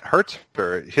comment hurts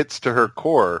her. It hits to her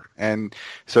core, and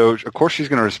so of course she's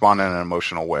going to respond in an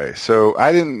emotional way. So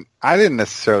I didn't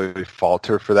necessarily fault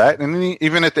her for that. And then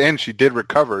even at the end, she did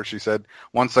recover. She said,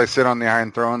 "Once I sit on the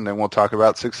Iron Throne, then we'll talk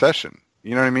about succession."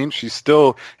 You know what I mean? She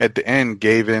still at the end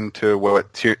gave in to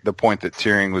the point that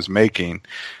Tyrion was making.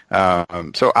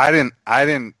 So I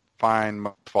didn't find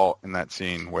much fault in that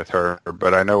scene with her,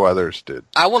 but I know others did.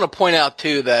 I want to point out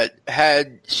too that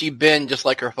had she been just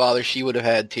like her father, she would have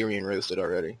had Tyrion roasted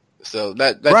already. So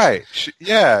that's right.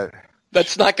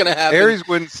 That's not going to happen. Aerys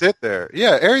wouldn't sit there.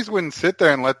 Yeah, Aerys wouldn't sit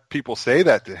there and let people say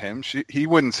that to him. He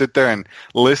wouldn't sit there and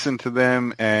listen to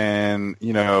them and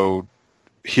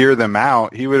hear them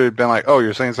out. He would have been like, "Oh,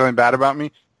 you're saying something bad about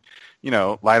me?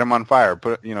 Light them on fire.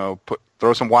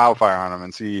 Throw some wildfire on them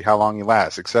and see how long he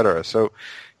lasts, etc." So,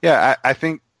 yeah, I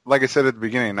think, like I said at the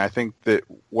beginning, I think that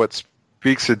what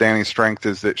speaks to Dany's strength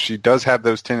is that she does have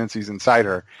those tendencies inside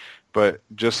her, but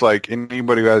just like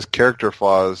anybody who has character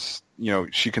flaws,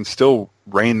 she can still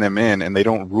rein them in, and they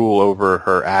don't rule over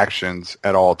her actions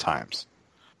at all times.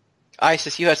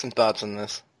 Isis, you had some thoughts on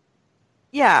this.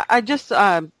 Yeah, I just,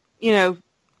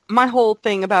 my whole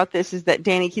thing about this is that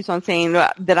Dany keeps on saying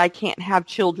that I can't have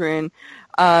children,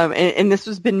 and this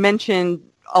has been mentioned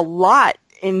a lot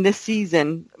in this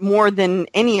season, more than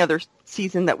any other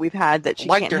season that we've had, that she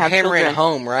can't have children. Like they're hammering it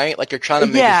home, right? Like they're trying to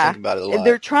make us think about it a lot.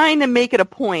 They're trying to make it a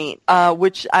point,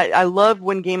 which I love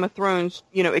when Game of Thrones,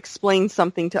 explains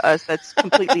something to us that's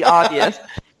completely obvious.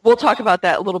 We'll talk about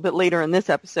that a little bit later in this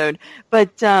episode.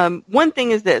 But one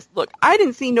thing is this. Look, I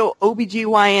didn't see no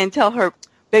OBGYN tell her,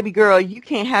 "Baby girl, you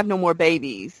can't have no more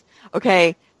babies."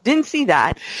 Okay? Didn't see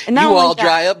that. And you all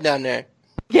dry up down there.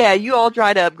 Yeah, you all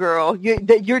dried up, girl.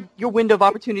 Your window of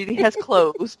opportunity has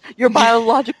closed. Your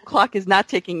biological clock is not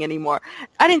ticking anymore.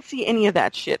 I didn't see any of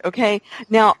that shit, okay?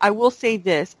 Now, I will say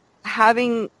this.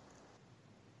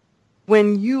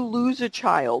 When you lose a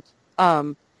child,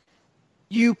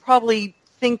 you probably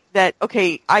think that,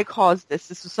 okay, I caused this.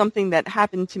 This is something that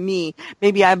happened to me.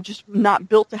 Maybe I'm just not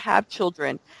built to have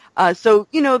children. So,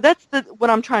 that's what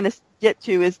I'm trying to get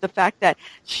to, is the fact that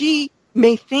she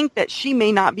may think that she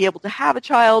may not be able to have a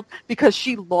child because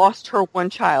she lost her one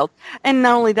child. And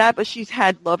not only that, but she's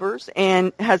had lovers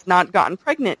and has not gotten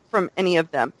pregnant from any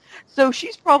of them. So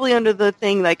she's probably under the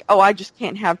thing like, "Oh, I just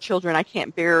can't have children. I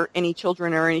can't bear any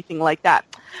children," or anything like that.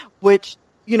 Which,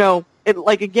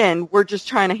 again, we're just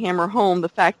trying to hammer home the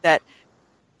fact that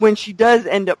when she does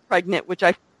end up pregnant, which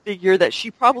I figure that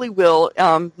she probably will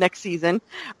next season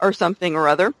or something or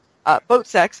other, boat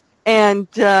sex, and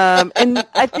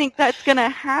I think that's going to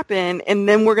happen, and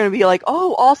then we're going to be like,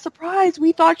 "Oh, all surprised,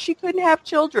 we thought she couldn't have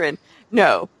children."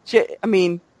 No,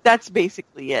 that's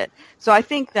basically it. So I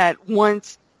think that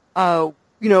once, all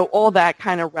that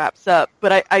kind of wraps up,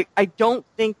 but I don't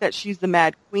think that she's the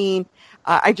Mad Queen.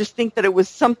 I just think that it was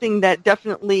something that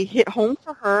definitely hit home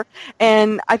for her,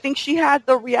 and I think she had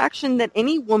the reaction that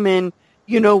any woman,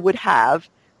 would have.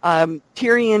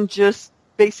 Tyrion just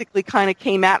basically kind of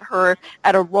came at her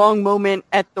at a wrong moment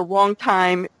at the wrong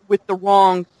time with the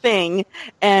wrong thing,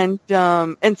 and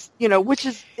which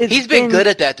is he's been good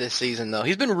at that this season, though.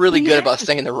 He's been really good about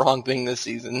saying the wrong thing this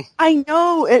season. I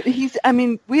know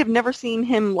we have never seen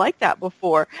him like that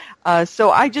before. So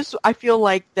I feel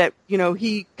like that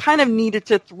he kind of needed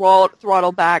to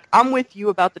throttle back. I'm with you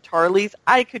about the Tarleys.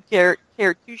 I could care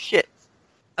two shits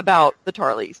about the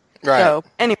Tarleys. Right. So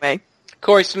anyway,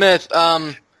 Corey Smith.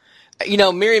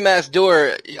 Miri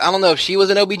Maz-Duur, I don't know if she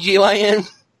was an OBGYN,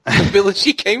 the village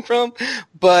she came from,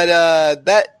 but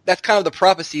that's kind of the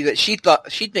prophecy that she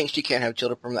thinks she can't have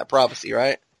children from that prophecy,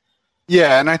 right?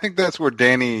 Yeah, and I think that's where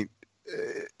Dany,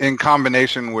 in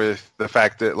combination with the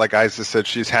fact that, like Isis said,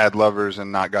 she's had lovers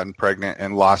and not gotten pregnant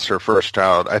and lost her first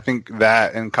child, I think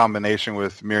that in combination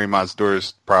with Miri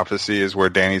Maz-Duur's prophecy is where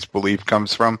Dany's belief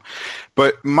comes from.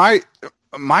 But my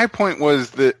point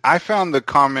was that I found the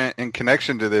comment in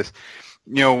connection to this,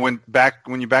 when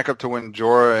you back up to when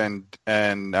Jorah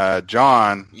and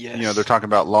Jon, yes. They're talking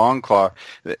about Longclaw,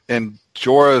 and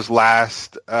Jorah's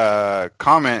last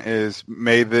comment is,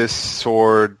 "May this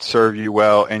sword serve you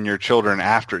well and your children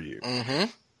after you." Mm-hmm.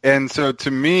 And so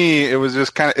to me, it was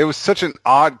just it was such an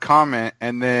odd comment.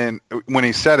 And then when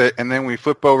he said it, and then we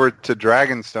flip over to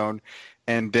Dragonstone,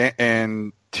 and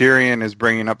Tyrion is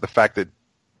bringing up the fact that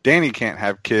Dany can't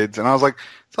have kids. And I was like,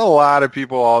 it's a lot of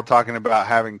people all talking about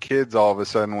having kids all of a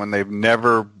sudden when they've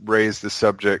never raised the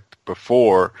subject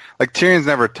before. Like, Tyrion's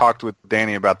never talked with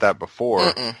Dany about that before.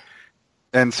 Mm-mm.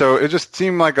 And so it just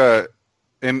seemed like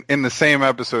in the same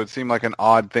episode, it seemed like an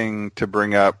odd thing to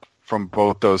bring up from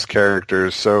both those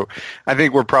characters. So I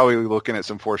think we're probably looking at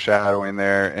some foreshadowing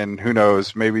there. And who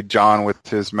knows, maybe Jon with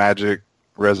his magic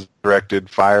resurrected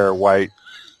fire white,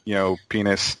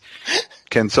 penis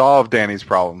can solve Dany's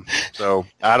problem. So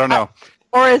I don't know.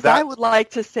 Or as I would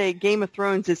like to say, Game of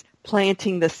Thrones is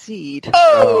planting the seed.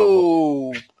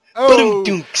 Oh.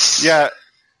 Yeah.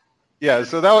 Yeah,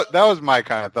 so that was my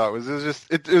kind of thought.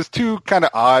 It was two kind of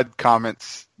odd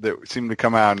comments that seemed to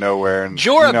come out of nowhere. And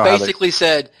Jorah basically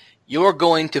said, "You're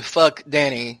going to fuck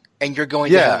Dany, and you're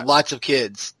going to have lots of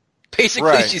kids."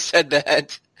 Basically, right. She said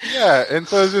that. Yeah, and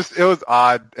so it was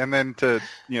odd. And then a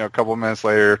couple of minutes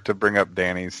later to bring up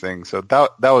Dany's thing. So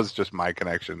that was just my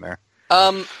connection there.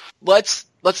 Let's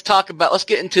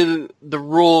get into the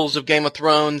rules of Game of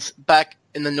Thrones back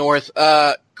in the North.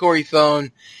 Corey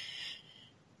Thone.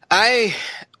 I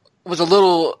was a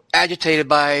little agitated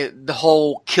by the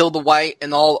whole kill the White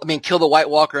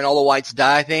Walker and all the whites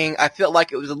die thing. I felt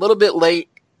like it was a little bit late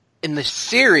in the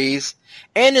series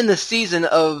and in the season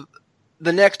of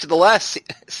the next to the last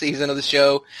season of the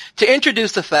show to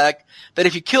introduce the fact that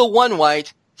if you kill one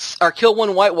White or kill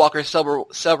one White Walker,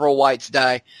 several whites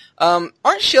die. Aren't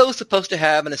shows supposed to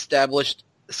have an established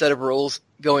set of rules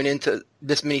going into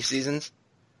this many seasons?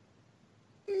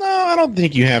 No, I don't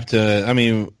think you have to. I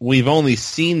mean, we've only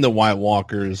seen the White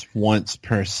Walkers once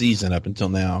per season up until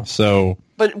now. So,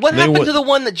 but what happened to the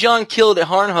one that Jon killed at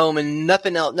Harnholm and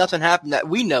nothing happened that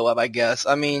we know of? I guess.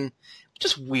 I mean,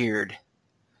 just weird.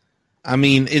 I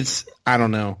mean, I don't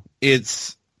know.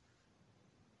 It's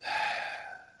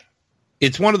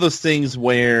one of those things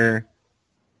where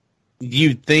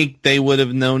you'd think they would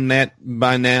have known that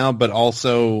by now, but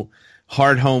also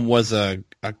Hardhome was a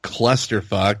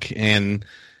clusterfuck, and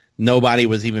nobody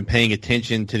was even paying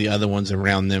attention to the other ones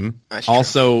around them.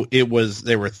 Also,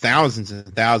 there were thousands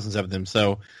and thousands of them,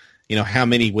 so how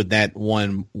many would that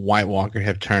one White Walker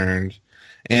have turned?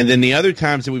 And then the other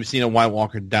times that we've seen a White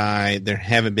Walker die, there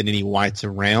haven't been any whites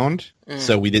around,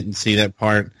 so we didn't see that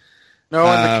part. No,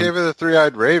 in the Cave of the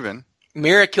Three-Eyed Raven.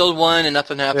 Mira killed one and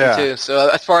nothing happened too. So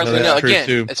as far as we know,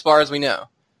 as far as we know.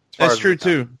 That's true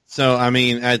too. So I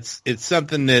mean, it's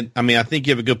something that I think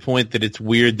you have a good point that it's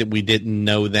weird that we didn't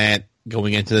know that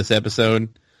going into this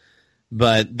episode.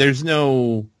 But there's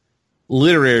no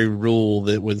literary rule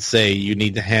that would say you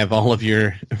need to have all of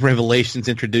your revelations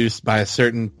introduced by a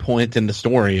certain point in the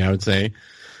story. I would say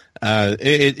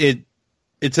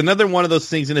it's another one of those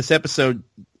things in this episode,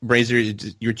 Razor.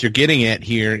 What you're getting at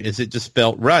here is it just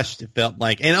felt rushed. It felt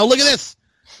like, and look at this,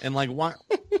 and like why?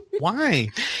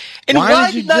 And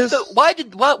why did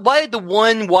the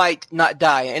one white not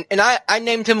die? And I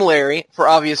named him Larry for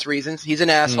obvious reasons. He's an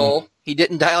asshole. He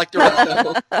didn't die like the rest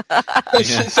of them.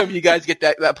 Some of you guys get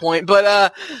that point.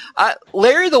 But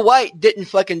Larry the White didn't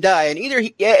fucking die. And either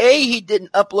he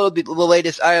didn't upload the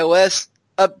latest iOS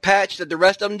patch that the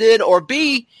rest of them did, or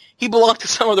B, he belonged to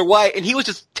some other white, and he was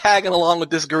just tagging along with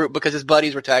this group because his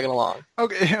buddies were tagging along.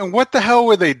 Okay, and what the hell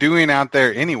were they doing out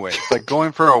there anyway? Like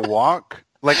going for a walk?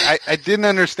 Like I didn't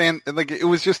understand. Like it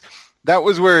was just that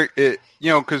was where it,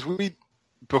 because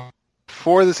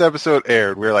before this episode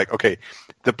aired, we were like, okay,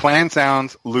 the plan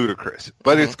sounds ludicrous,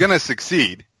 but it's gonna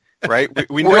succeed, right?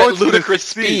 We know it's ludicrous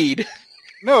speed.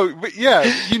 No, but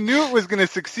yeah, you knew it was going to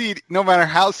succeed no matter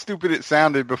how stupid it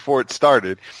sounded before it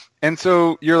started. And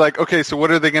so you're like, okay, so what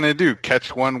are they going to do?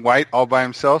 Catch one white all by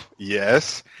himself?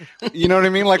 Yes. You know what I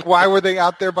mean? Like, why were they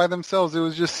out there by themselves? It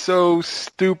was just so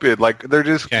stupid. Like, they're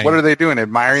just, What are they doing?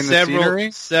 Admiring the scenery?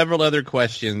 Several other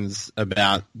questions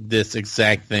about this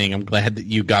exact thing. I'm glad that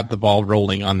you got the ball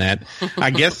rolling on that. I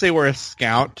guess they were a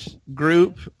scout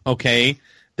group. Okay.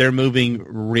 They're moving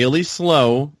really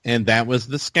slow, and that was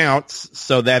the scouts,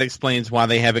 so that explains why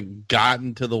they haven't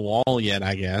gotten to the wall yet,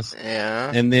 I guess.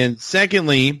 Yeah. And then,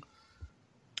 secondly,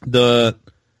 the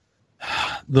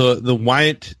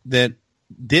white that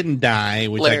didn't die,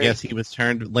 which Larry. I guess he was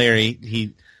turned, Larry,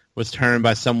 he was turned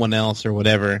by someone else or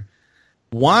whatever.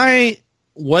 Why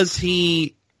was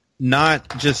he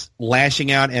not just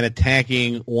lashing out and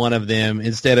attacking one of them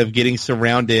instead of getting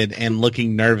surrounded and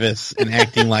looking nervous and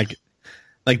acting like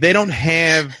Like, they don't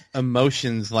have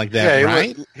emotions like that,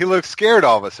 right? He looked scared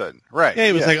all of a sudden. Right. Yeah,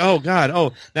 he was like, oh, God.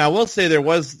 Oh, now I will say there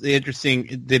was the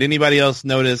interesting, did anybody else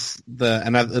notice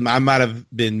and I might have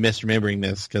been misremembering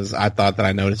this because I thought that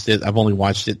I noticed it. I've only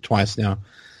watched it twice now.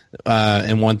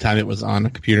 And one time it was on a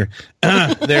computer.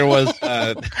 There was...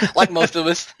 like most of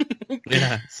us.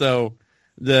 Yeah, so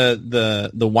the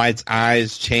White's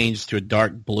eyes changed to a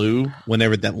dark blue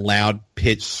whenever that loud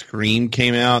pitched scream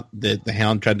came out that the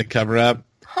Hound tried to cover up.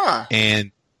 Huh.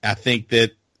 And I think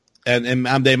that,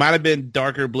 and they might have been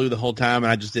darker blue the whole time,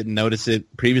 and I just didn't notice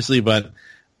it previously. But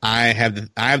I have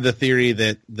the theory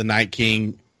that the Night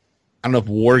King, I don't know if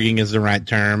warging is the right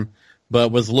term,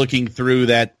 but was looking through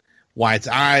that White's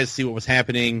eyes, see what was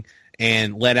happening,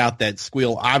 and let out that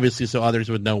squeal, obviously, so others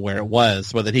would know where it was,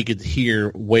 so that he could hear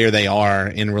where they are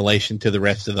in relation to the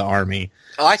rest of the army.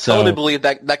 Oh, I totally believe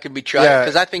that could be true,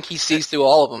 because I think he sees through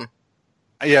all of them.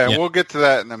 Yeah, we'll get to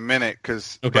that in a minute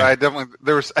because I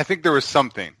think there was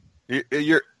something.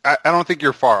 I don't think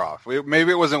you're far off.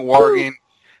 Maybe it wasn't warging,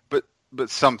 but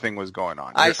something was going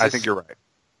on. I think you're right.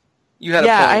 You had a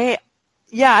point.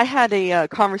 I had a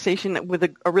conversation with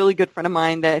a really good friend of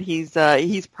mine that he's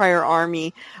prior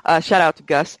Army. Shout out to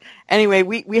Gus. Anyway,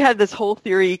 we had this whole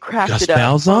theory crafted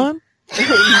Gus Malzahn?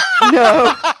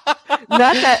 No,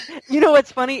 not that. You know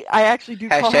what's funny? I actually do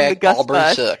call him the Gus Auburn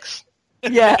Bus. Sucks.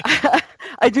 Yeah,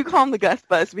 I do call him the Gus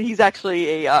Bus, but he's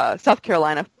actually a South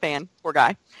Carolina fan. Poor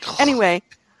guy. Anyway,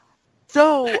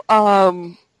 so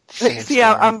see,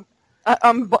 I'm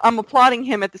applauding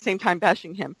him at the same time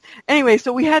bashing him. Anyway,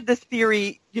 so we had this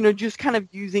theory, just kind of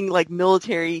using like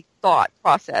military thought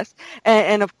process.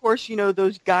 And of course,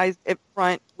 those guys at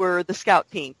front were the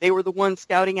scout team. They were the ones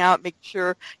scouting out, making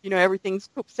sure, everything's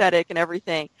copacetic and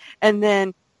everything. And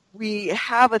then we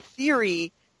have a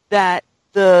theory that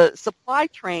the supply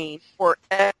train, or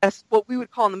what we would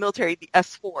call in the military the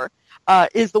S4,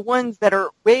 is the ones that are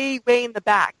way, way in the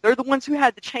back. They're the ones who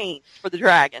had the change for the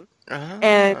Dragon.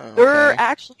 And they're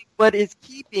actually what is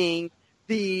keeping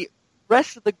the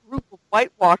rest of the group of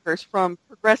White Walkers from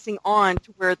progressing on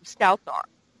to where the scouts are,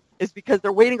 is because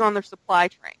they're waiting on their supply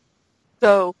train.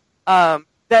 So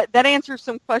that answers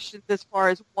some questions as far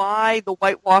as why the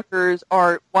White Walkers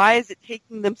why is it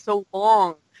taking them so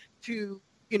long to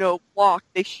walk?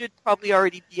 They should probably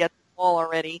already be at the wall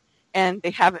already, and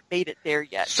they haven't made it there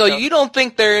yet. So you don't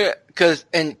think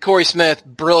and Corey Smith,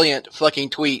 brilliant fucking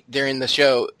tweet during the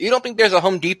show, you don't think there's a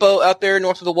Home Depot out there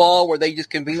north of the wall where they just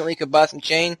conveniently could buy some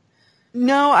chain?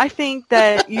 No, I think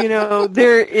that,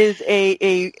 there is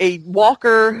a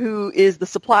walker who is the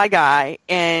supply guy,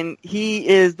 and he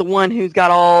is the one who's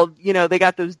got all, they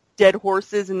got those dead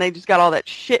horses, and they just got all that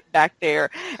shit back there.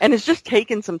 And it's just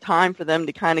taken some time for them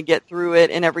to kind of get through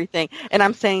it and everything. And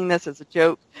I'm saying this as a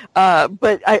joke.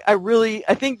 But I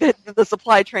think that the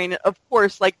supply train, of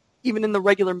course, like even in the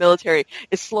regular military,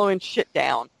 is slowing shit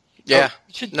down. Yeah.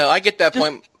 No, I get that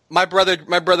point. My brother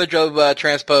drove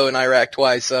transpo in Iraq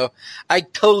twice, so I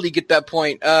totally get that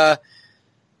point.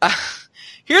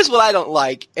 Here's what I don't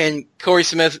like, and Corey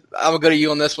Smith, I'm going to go to you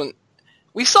on this one.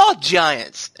 We saw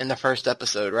giants in the first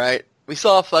episode, right? We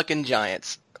saw fucking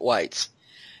giants, Whites.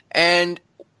 And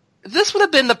this would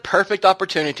have been the perfect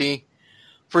opportunity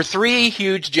for 3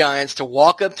 huge giants to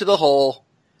walk up to the hole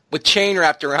with chain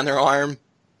wrapped around their arm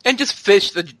and just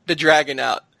fish the dragon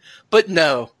out. But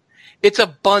no. It's a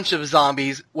bunch of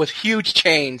zombies with huge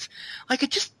chains. Like, it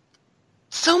just...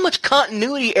 so much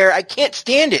continuity error. I can't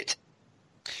stand it.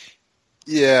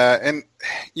 Yeah, and,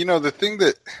 the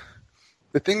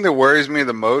thing that worries me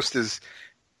the most is,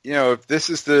 if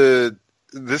this is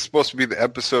supposed to be the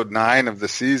episode 9 of the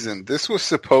season, this was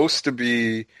supposed to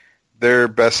be their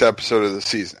best episode of the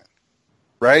season,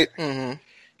 right?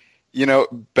 Mm-hmm.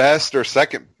 Best or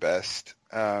second best.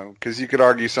 Because you could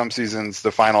argue some seasons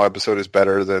the final episode is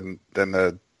better than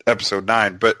the episode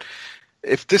 9. But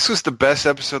if this was the best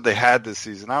episode they had this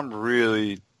season, I'm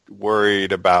really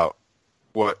worried about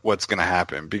what's going to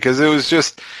happen. Because it was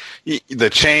just the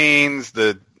chains,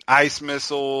 the ice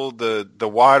missile, the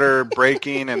water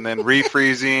breaking and then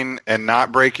refreezing and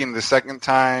not breaking the second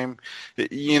time.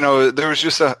 There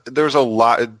was a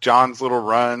lot. John's little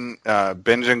run.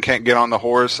 Benjen can't get on the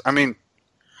horse. I mean...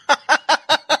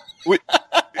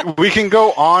 We can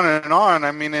go on and on.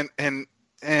 I mean, and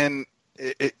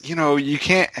you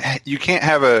can't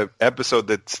have a episode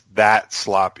that's that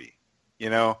sloppy.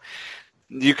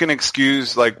 You can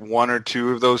excuse like 1 or 2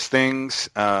 of those things,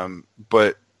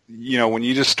 but when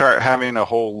you just start having a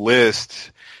whole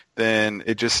list, then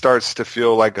it just starts to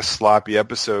feel like a sloppy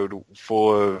episode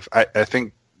full of. I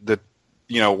think that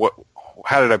what?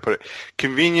 How did I put it?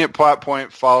 Convenient plot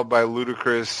point followed by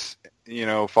ludicrous.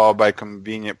 followed by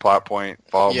convenient plot point,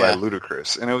 followed by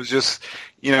ludicrous. And it was just,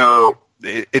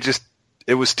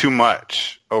 it was too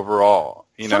much overall,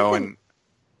 and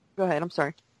Go ahead. I'm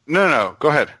sorry. No, go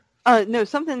ahead. No,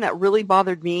 something that really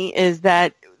bothered me is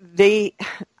that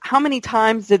how many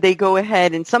times did they go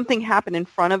ahead and something happened in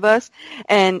front of us,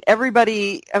 and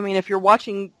everybody, I mean, if you're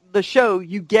watching the show,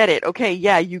 you get it. Okay,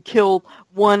 yeah, you kill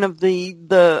one of the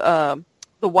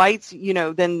whites,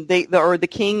 then or the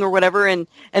king or whatever, and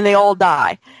they all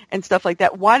die and stuff like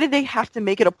that. Why did they have to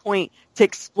make it a point to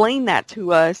explain that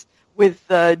to us with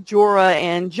Jorah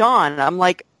and Jon? I'm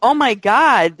like, oh my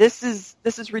God, this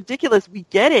is ridiculous. We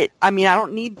get it. I mean, I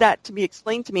don't need that to be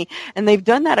explained to me. And they've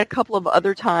done that a couple of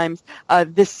other times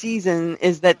this season.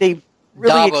 Is that they've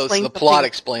really Davos, explained the plot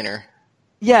explainer.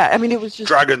 Yeah, I mean, it was just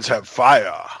dragons have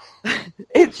fire.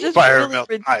 It's just fire really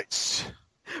melts ice.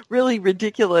 Really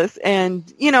ridiculous.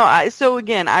 And I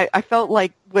felt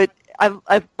like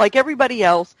I like everybody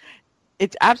else,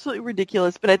 it's absolutely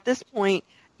ridiculous. But at this point,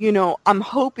 I'm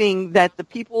hoping that the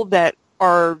people that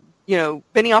are,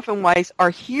 Benioff and Weiss are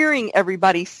hearing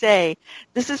everybody say,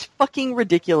 this is fucking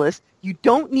ridiculous. You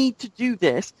don't need to do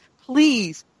this.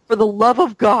 Please, for the love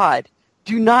of God,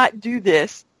 do not do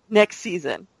this next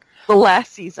season, the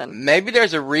last season. Maybe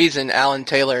there's a reason Alan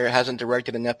Taylor hasn't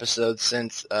directed an episode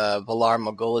since Valar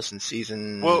Morghulis in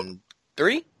season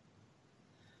 3?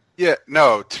 Yeah,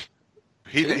 no.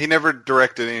 He never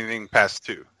directed anything past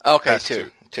 2. Okay, past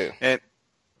 2.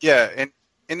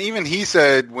 And even he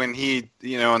said when he,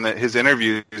 in his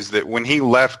interviews that when he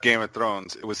left Game of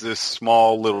Thrones, it was this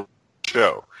small little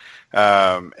show.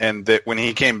 And that when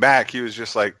he came back, he was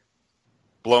just like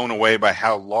blown away by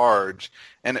how large.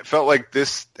 And it felt like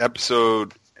this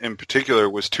episode in particular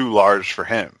was too large for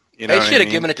him. They should have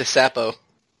given it to Sapo.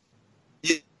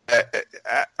 Yeah,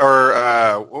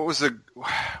 or what was the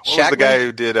guy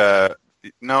who did?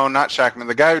 No, not Shackman.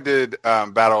 The guy who did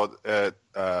Battle at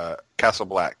Castle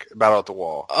Black, Battle at the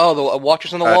Wall. Oh, the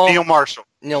Watchers on the Wall. Neil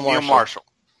Marshall.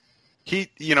 He,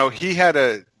 he had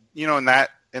a, in that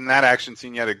action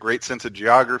scene, he had a great sense of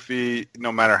geography.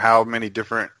 No matter how many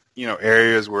different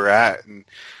areas we're at, and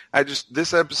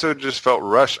this episode just felt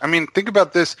rushed. I mean, think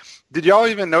about this. Did y'all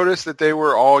even notice that they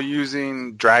were all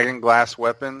using dragon glass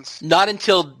weapons? Not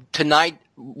until tonight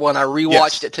when I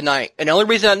rewatched it tonight. And the only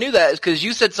reason I knew that is because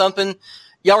you said something.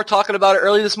 Y'all were talking about it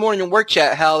early this morning in work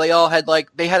chat, how they all had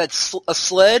they had a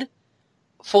sled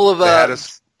full of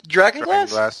dragon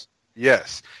glass?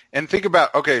 Yes. And think about,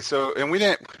 and we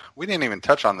didn't even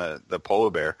touch on the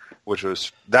polar bear, which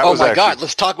was, oh my God,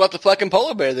 let's talk about the fucking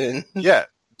polar bear then. Yeah.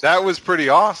 That was pretty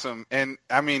awesome. And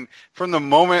I mean, from the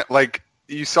moment,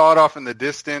 you saw it off in the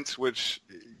distance, which,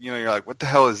 you're like, what the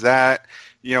hell is that?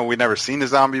 We'd never seen a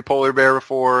zombie polar bear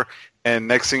before. And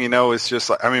next thing you know, it's just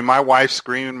my wife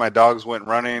screamed, my dogs went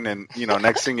running, and,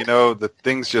 next thing you know, the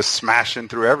thing's just smashing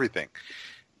through everything.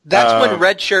 That's when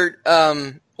Red Shirt Wildling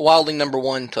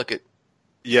 #1 took it.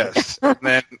 Yes.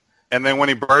 And then when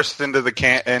he burst into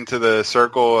the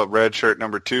circle, Red Shirt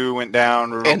 #2 went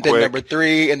down real quick. And then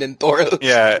 #3, and then Thoros.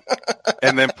 Yeah.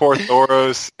 And then poor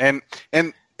Thoros. And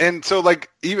so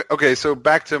so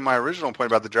back to my original point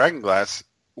about the dragon glass.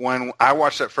 When I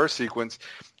watched that first sequence,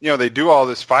 they do all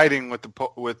this fighting with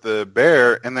the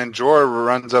bear, and then Jorah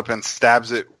runs up and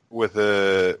stabs it with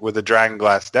a dragon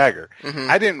glass dagger. Mm-hmm.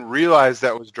 I didn't realize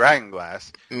that was dragon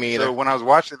glass. Me either. So when I was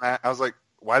watching that, I was like,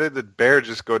 why did the bear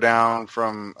just go down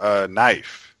from a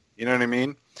knife? You know what I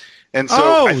mean? And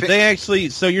so they actually.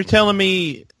 So you're telling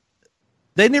me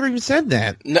they never even said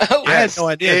that? No, I had no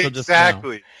idea.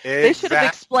 Exactly. They should have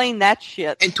explained that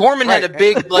shit. And Tormund had a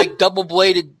big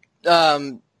double-bladed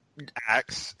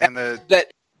axe, and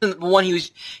that one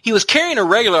he was carrying a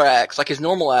regular axe, like his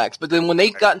normal axe. But then when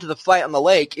they got into the fight on the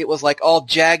lake, it was all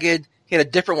jagged. He had a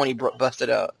different one he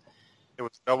busted out. It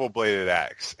was double-bladed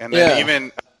axe, and then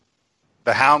even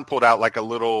the Hound pulled out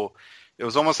it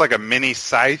was almost like a mini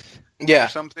scythe or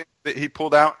something that he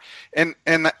pulled out. And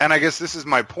I guess this is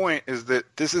my point, is that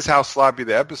this is how sloppy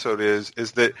the episode is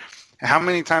that how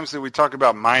many times did we talk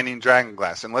about mining dragon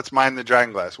glass? And let's mine the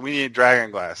dragon glass. We need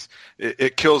dragon glass.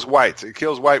 It kills whites. It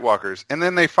kills White Walkers. And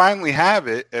then they finally have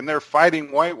it, and they're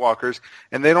fighting White Walkers,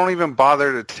 and they don't even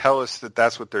bother to tell us that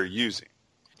that's what they're using.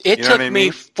 It took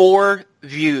me 4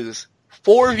 views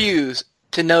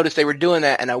to notice they were doing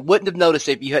that, and I wouldn't have noticed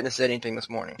it if you hadn't said anything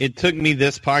this morning. It took me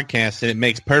this podcast, and it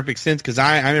makes perfect sense, because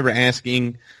I remember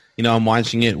asking, I'm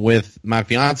watching it with my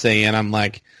fiance, and I'm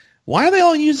like, why are they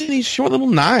all using these short little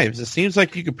knives? It seems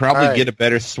like you could probably get a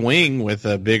better swing with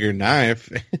a bigger knife.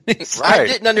 I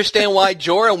didn't understand why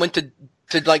Jorah went to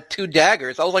to like 2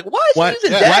 daggers. I was like, why is he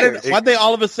using daggers? Why'd they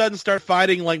all of a sudden start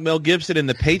fighting like Mel Gibson in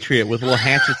The Patriot with little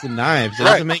hatchets and knives? It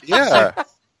doesn't make sense.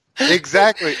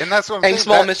 Exactly. And that's what I'm saying. Aim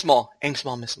small, miss small. Aim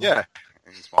small, miss small. Yeah.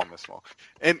 Aim small, miss small.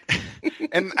 And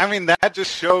I mean, that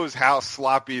just shows how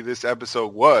sloppy this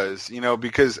episode was,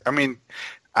 because I mean,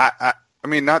 I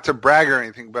mean, not to brag or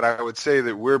anything, but I would say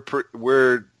that we're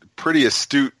pretty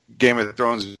astute Game of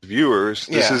Thrones viewers.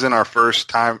 This isn't our first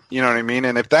time, you know what I mean?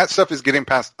 And if that stuff is getting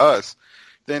past us,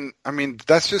 then, I mean,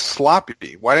 that's just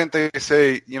sloppy. Why didn't they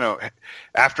say,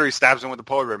 after he stabs him with the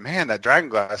polar bear, man, that dragon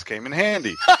glass came in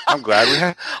handy. I'm glad we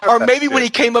had Or maybe when he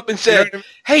came up and said,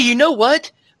 hey, you know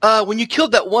what? When you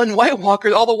killed that one White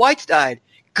Walker, all the whites died.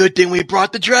 Good thing we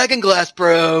brought the dragon glass,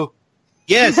 bro.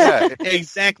 Yes,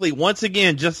 exactly. Once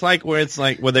again, just like where it's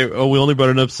like, we only brought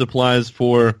enough supplies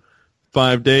for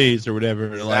 5 days or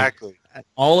whatever. Exactly. Like,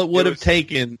 all it would have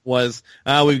taken was,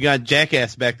 we've got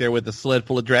Jackass back there with a sled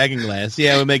full of dragon glass.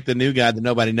 Yeah, we make the new guy that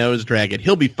nobody knows drag it.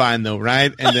 He'll be fine though,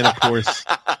 right? And then of course,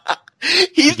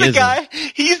 he's the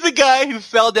guy who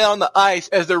fell down on the ice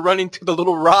as they're running to the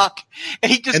little rock,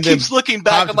 and he just keeps looking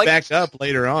back. I'm like, back up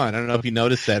later on. I don't know if you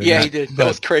noticed that. Yeah, he did. That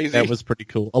was crazy. That was pretty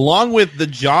cool. Along with the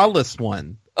jawless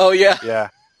one. Oh yeah. Yeah,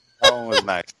 that one was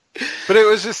nice. But it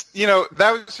was just,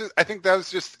 I think that was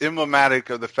just emblematic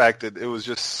of the fact that it was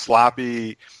just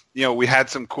sloppy. We had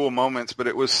some cool moments, but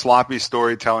it was sloppy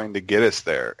storytelling to get us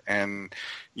there. And,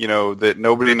 that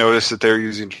nobody noticed that they were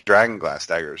using dragon glass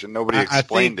daggers and nobody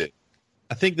explained it.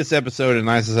 I think this episode, and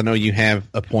Isis, I know you have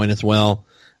a point as well,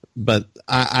 but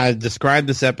I described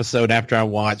this episode after I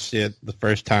watched it the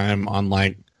first time on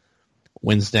like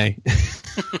Wednesday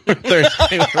or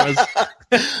Thursday.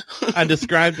 I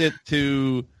described it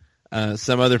to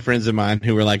some other friends of mine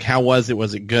who were like, how was it?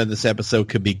 Was it good? This episode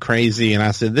could be crazy. And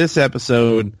I said, this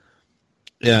episode,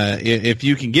 if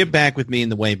you can get back with me in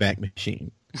the Wayback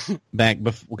Machine,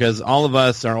 because all of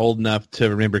us are old enough to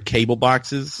remember cable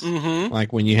boxes,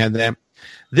 like when you had that.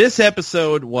 This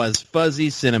episode was fuzzy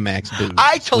Cinemax boobs.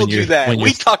 I told you that.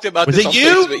 We talked about this. Was it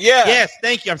you? Facebook. Yeah. Yes,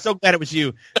 thank you. I'm so glad it was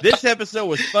you. This episode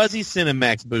was fuzzy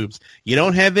Cinemax boobs. You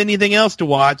don't have anything else to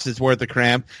watch that's worth a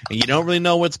crap, and you don't really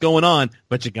know what's going on,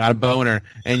 but you got a boner.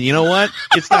 And you know what?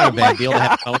 It's not a bad deal to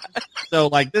have a boner. So,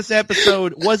 like, this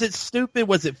episode, was it stupid?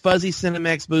 Was it fuzzy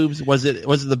Cinemax boobs? Was it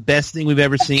the best thing we've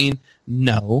ever seen?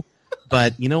 No.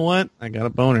 But you know what? I got a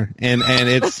boner. And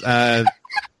it's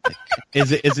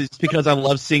Is it because I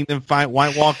love seeing them fight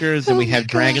White Walkers and we have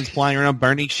dragons flying around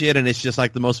burning shit and it's just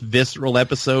like the most visceral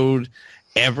episode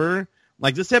ever?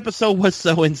 Like, this episode was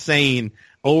so insane,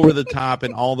 over the top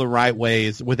in all the right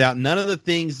ways, without none of the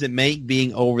things that make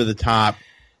being over the top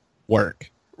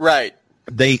work. Right.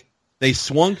 They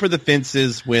swung for the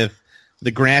fences with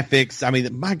the graphics. I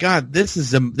mean, my God, this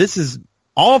is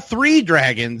all 3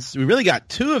 dragons. We really got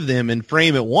 2 of them in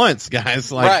frame at once,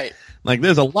 guys. Right. Like,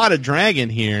 there's a lot of dragon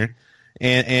here.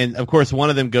 And of course,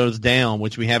 one of them goes down,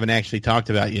 which we haven't actually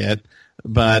talked about yet.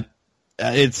 But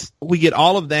we get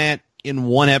all of that in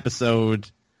one episode.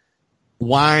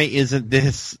 Why isn't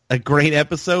this a great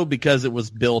episode? Because it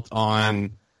was built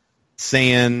on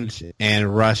sand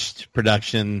and rushed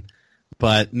production.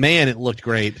 But, man, it looked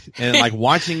great. And, like,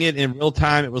 watching it in real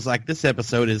time, it was like, this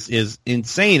episode is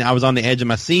insane. I was on the edge of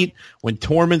my seat when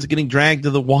Tormund's getting dragged to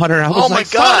the water. I was like,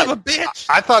 son of a bitch!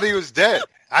 I thouut he was dead.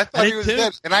 I thought he was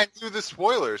dead, and I knew the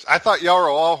spoilers. I thought y'all were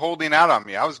all holding out on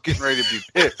me. I was getting ready to be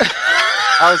pissed.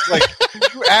 I was like,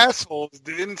 you assholes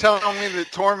didn't tell me that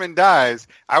Tormund dies.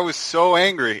 I was so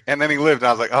angry, and then he lived, and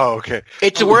I was like, oh, okay.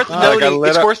 It's worth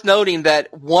noting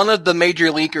that one of the major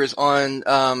leakers on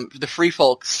the Free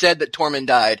Folk said that Tormund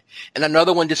died, and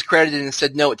another one discredited and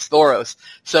said, no, it's Thoros.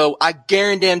 So I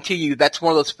guarantee you that's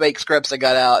one of those fake scripts I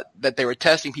got out that they were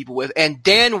testing people with. And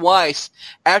Dan Weiss,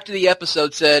 after the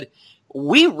episode, said,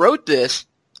 we wrote this,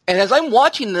 and as I'm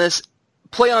watching this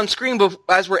play on screen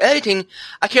as we're editing,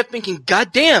 I kept thinking,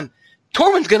 God damn,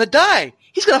 Tormund's gonna die.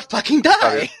 He's gonna fucking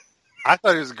die. I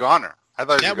thought he was a goner.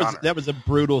 That was a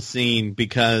brutal scene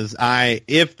because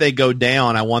if they go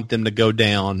down, I want them to go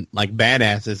down like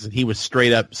badasses. And he was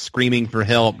straight up screaming for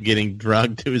help, getting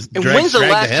drugged to his. And when's the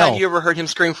last time you ever heard him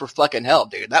scream for fucking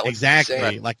help, dude? That was exactly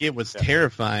insane. Like, it was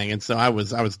terrifying, and so I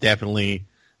was definitely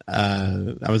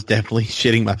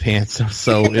shitting my pants.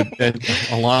 So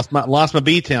I lost my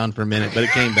B-town for a minute, but it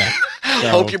came back. So.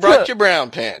 Hope you brought your brown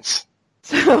pants.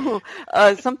 So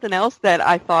something else that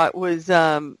I thought was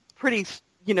pretty,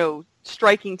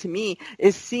 striking to me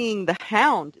is seeing the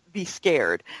Hound be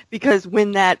scared, because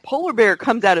when that polar bear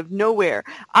comes out of nowhere,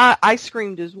 I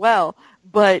screamed as well.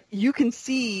 But you can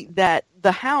see that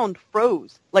the Hound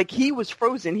froze. Like, he was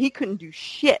frozen. He couldn't do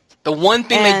shit. The one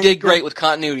thing they did great with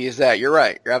continuity is that. You're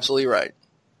right. You're absolutely right.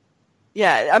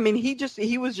 Yeah, I mean,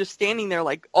 he was just standing there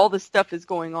like all this stuff is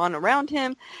going on around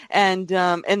him, and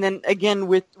then again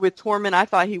with Tormund, I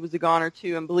thought he was a goner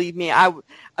too, and believe me, I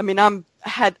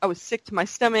was sick to my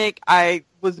stomach. I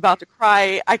was about to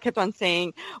cry. I kept on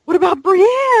saying, "What about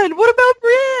Brienne? What about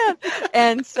Brienne?"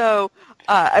 And so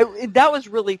that was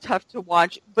really tough to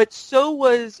watch, but so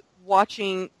was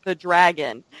watching the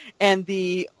dragon and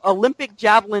the Olympic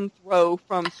javelin throw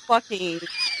from fucking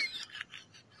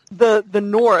the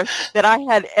north that I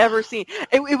had ever seen.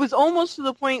 It was almost to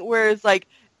the point where it's like,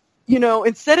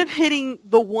 instead of hitting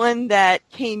the one that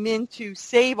came in to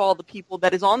save all the people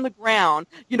that is on the ground,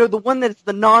 the one that's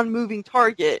the non-moving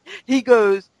target, he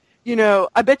goes,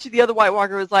 I bet you the other White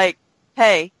Walker was like,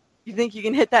 "Hey, you think you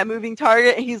can hit that moving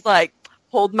target?" And he's like,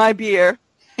 "Hold my beer."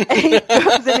 And he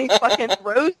goes and he fucking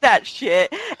throws that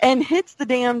shit and hits the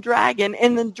damn dragon,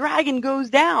 and the dragon goes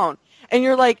down. And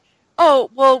you're like, oh,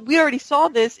 well, we already saw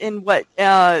this in what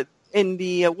was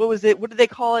it? What did they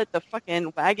call it? The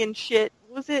fucking wagon shit?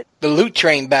 What was it? The loot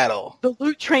train battle. The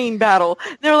loot train battle.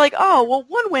 They're like, oh, well,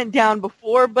 one went down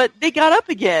before, but they got up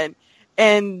again.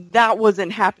 And that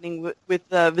wasn't happening with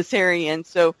Viserion.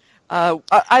 So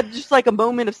I'd just like a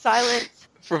moment of silence.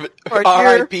 For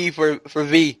R.I.P. for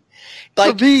V.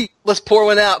 Like, for V. Let's pour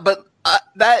one out. But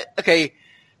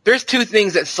there's two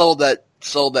things that sold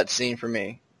that scene for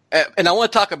me. And I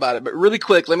want to talk about it, but really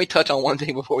quick, let me touch on one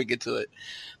thing before we get to it.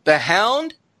 The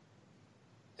Hound,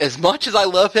 as much as I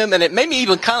love him, and it made me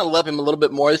even kind of love him a little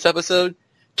bit more this episode,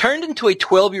 turned into a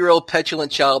 12-year-old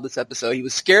petulant child this episode. He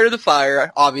was scared of the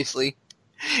fire, obviously.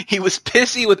 He was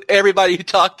pissy with everybody who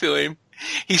talked to him.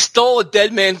 He stole a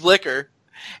dead man's liquor.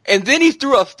 And then he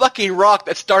threw a fucking rock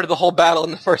that started the whole battle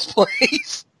in the first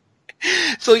place.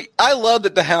 So I love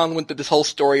that the Hound went through this whole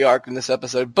story arc in this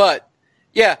episode. But,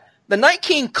 yeah, the Night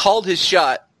King called his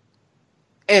shot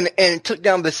and took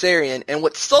down Viserion. And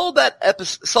what sold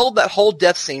that whole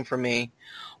death scene for me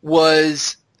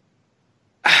was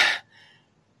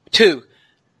two.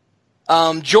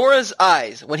 Jorah's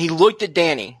eyes when he looked at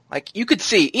Dany. Like, you could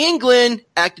see Ian Glenn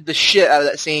acted the shit out of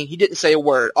that scene. He didn't say a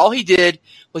word. All he did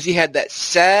was he had that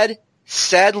sad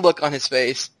look on his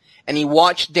face, and he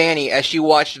watched Dany as she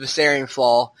watched Viserion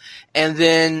fall, and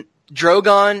then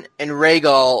Drogon and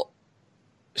Rhaegal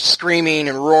screaming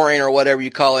and roaring or whatever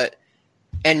you call it,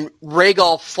 and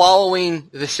Rhaegal following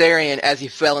Viserion as he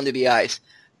fell into the ice.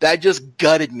 That just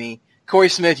gutted me. Corey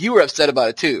Smith, you were upset about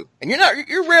it too, and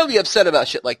you're rarely upset about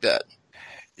shit like that.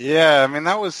 Yeah, I mean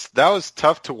that was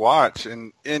tough to watch,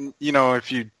 and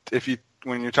if you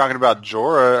when you're talking about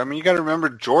Jorah, I mean you got to remember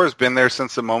Jorah's been there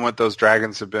since the moment those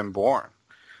dragons have been born.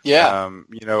 Yeah,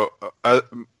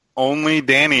 only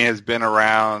Dany has been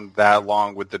around that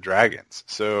long with the dragons,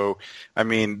 so I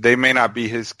mean they may not be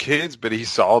his kids, but he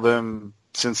saw them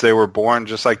since they were born,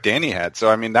 just like Dany had. So,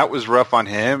 I mean, that was rough on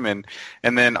him. And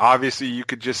then obviously you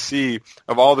could just see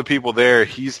of all the people there,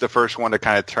 he's the first one to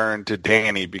kind of turn to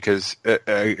Dany because,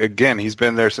 again, he's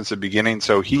been there since the beginning.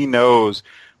 So he knows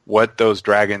what those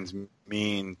dragons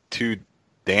mean to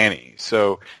Dany.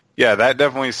 So, yeah, that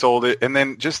definitely sold it. And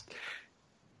then just,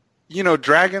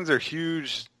 dragons are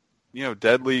huge,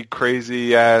 deadly,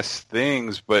 crazy-ass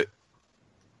things, but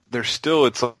they're still,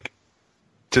 it's like,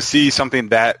 to see something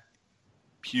that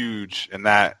huge and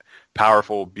that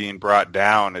powerful being brought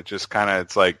down, it just kind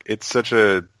of, it's such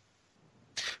a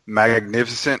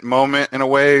magnificent moment in a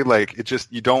way. Like, it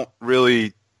just, you don't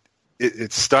really,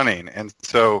 it's stunning. And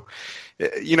so,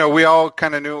 we all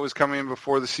kind of knew it was coming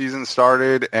before the season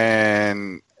started,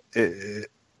 and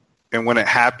when it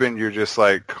happened, you're just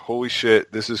like, holy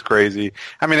shit, this is crazy.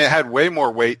 I mean, it had way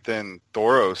more weight than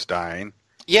Thoros dying.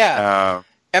 Yeah.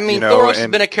 Thoros has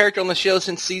been a character on the show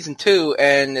since season 2,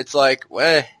 and it's like,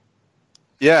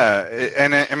 yeah,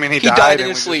 and I mean, he died in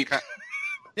his sleep.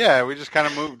 We just kind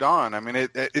of moved on. I mean,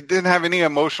 it didn't have any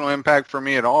emotional impact for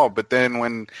me at all. But then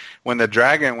when the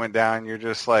dragon went down, you're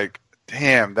just like,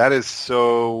 damn, that is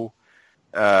so,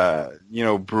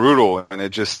 brutal. And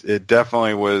it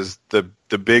definitely was the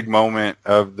big moment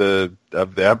of the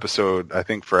episode, I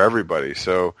think, for everybody.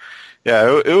 So,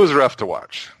 yeah, it was rough to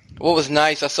watch. What was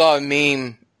nice, I saw a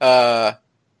meme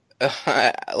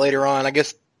later on, I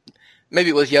guess maybe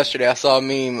it was yesterday, I saw a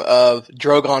meme of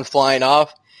Drogon flying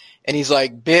off, and he's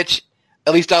like, bitch,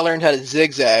 at least I learned how to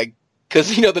zigzag,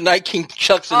 because, the Night King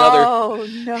chucks another... Oh,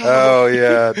 no. Oh,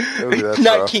 yeah.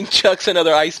 Night King chucks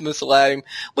another ice missile at him,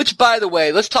 which, by the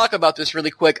way, let's talk about this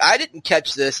really quick. I didn't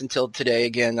catch this until today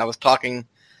again. I was talking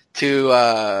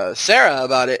to Sarah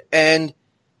about it,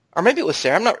 or maybe it was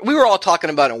Sarah. We were all talking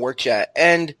about it in work chat,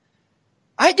 and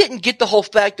I didn't get the whole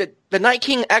fact that the Night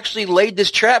King actually laid this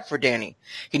trap for Dany.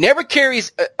 He never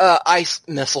carries ice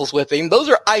missiles with him. Those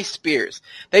are ice spears.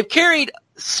 They've carried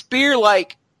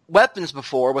spear-like weapons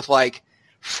before with, like,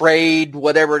 frayed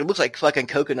whatever. It looks like fucking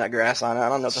coconut grass on it. I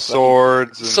don't know what the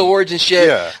swords and shit.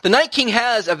 Yeah. The Night King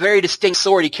has a very distinct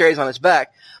sword he carries on his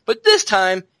back. But this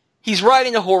time, he's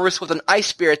riding a horse with an ice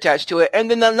spear attached to it,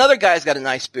 and then another guy's got an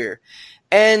ice spear.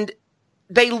 And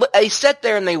they sat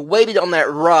there and they waited on that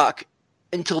rock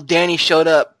until Dany showed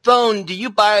up. Thone, do you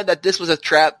buy that this was a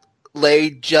trap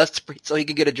laid just so he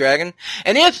could get a dragon?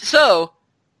 And if so,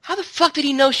 how the fuck did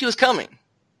he know she was coming?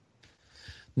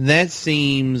 That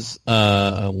seems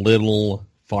a little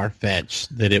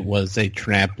far-fetched that it was a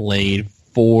trap laid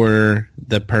for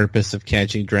the purpose of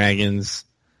catching dragons.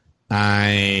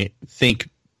 I think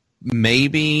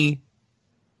maybe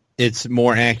it's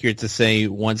more accurate to say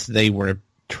once they were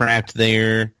trapped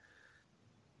there,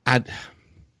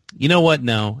 you know what?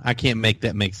 No, I can't make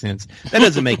that make sense. That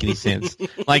doesn't make any sense.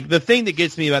 Like, the thing that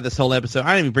gets me about this whole episode,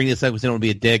 I didn't even bring this up because I don't want to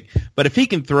be a dick, but if he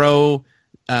can throw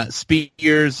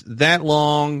spears that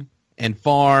long and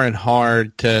far and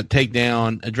hard to take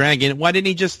down a dragon, why didn't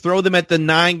he just throw them at the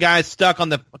 9 guys stuck on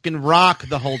the fucking rock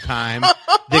the whole time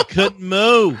that couldn't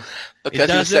move? Because it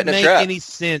doesn't make any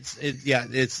sense.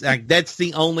 It's like, that's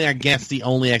the only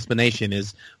explanation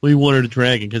is we wanted a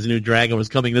dragon because he knew a dragon was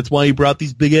coming. That's why he brought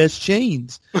these big ass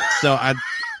chains. So I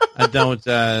don't.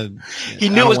 He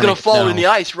knew it was going to fall in the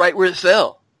ice right where it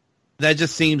fell. That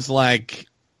just seems like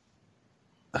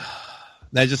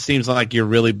you're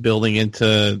really building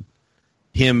into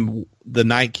him, the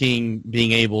Night King,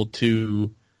 being able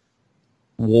to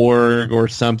warg or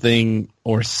something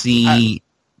or see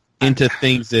into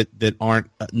things that aren't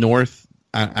north.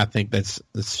 I think that's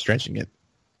stretching it.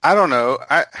 I don't know.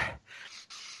 I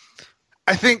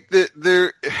think that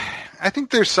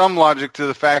there's some logic to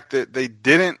the fact that they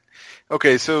didn't.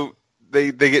 Okay, so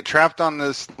they get trapped on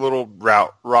this little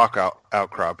rock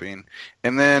outcropping,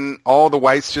 and then all the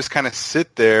whites just kind of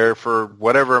sit there for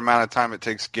whatever amount of time it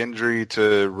takes Gendry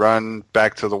to run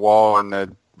back to the wall, and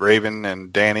the Raven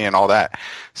and Dany and all that.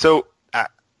 So.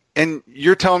 And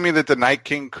you're telling me that the Night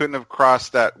King couldn't have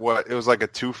crossed that, it was like a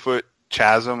 2-foot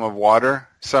chasm of water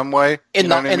some way? In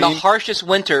the harshest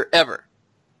winter ever.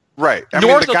 Right.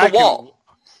 North of the wall.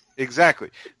 Exactly.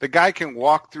 The guy can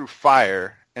walk through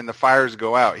fire and the fires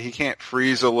go out. He can't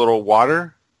freeze a little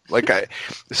water.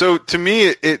 So to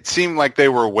me, it seemed like they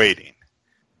were waiting.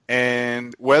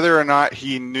 And whether or not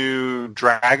he knew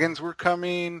dragons were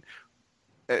coming,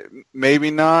 maybe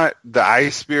not. The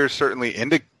ice spear certainly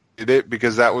indicated it,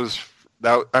 because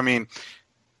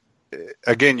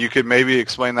again, you could maybe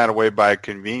explain that away by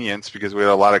convenience, because we had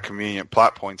a lot of convenient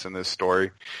plot points in this story.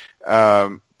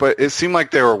 But it seemed like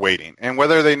they were waiting, and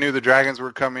whether they knew the dragons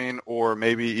were coming or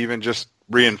maybe even just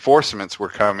reinforcements were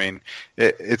coming,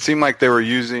 it seemed like they were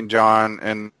using Jon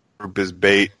and group as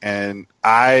bait. And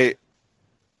I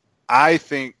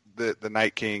think that the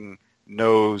Night King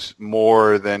knows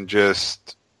more than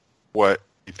just what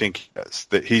you think he does,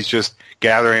 that he's just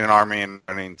gathering an army and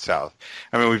running south.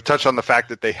 I mean, we've touched on the fact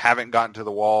that they haven't gotten to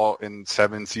the wall in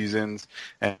 7 seasons,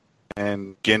 and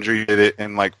Gendry did it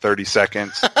in like 30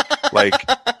 seconds. Like,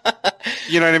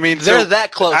 you know what I mean? They're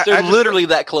that close. They're literally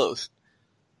that close.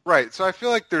 Right. So I feel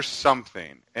like there's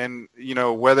something, and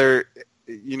whether,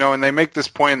 and they make this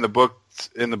point in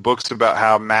the books about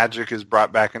how magic is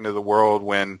brought back into the world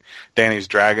when Dany's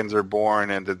dragons are born,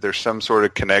 and that there's some sort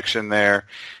of connection there.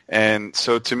 And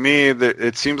so to me,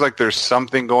 it seems like there's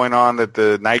something going on, that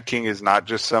the Night King is not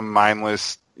just some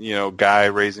mindless, guy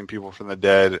raising people from the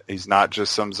dead. He's not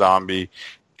just some zombie.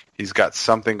 He's got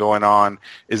something going on.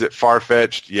 Is it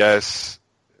far-fetched? Yes.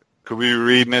 Could we be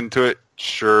reading into it?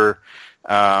 Sure.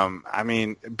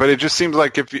 But it just seems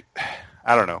like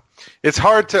I don't know. It's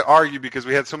hard to argue because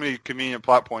we had so many convenient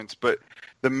plot points, but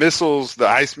the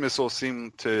ice missiles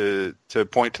seem to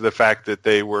point to the fact that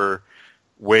they were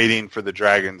waiting for the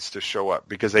dragons to show up,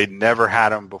 because they never had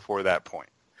them before that point.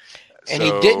 And he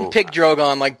didn't pick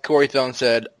Drogon, like Corey Thone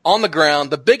said, on the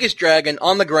ground, the biggest dragon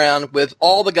on the ground with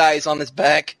all the guys on his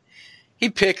back.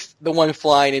 He picks the one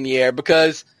flying in the air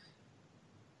because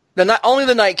only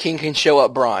the Night King can show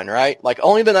up Bronn, right? Like,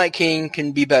 only the Night King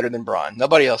can be better than Bronn.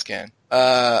 Nobody else can.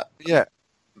 Yeah.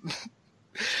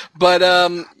 But,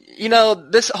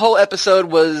 this whole episode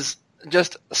was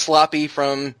just sloppy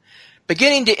from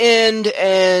beginning to end,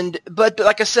 but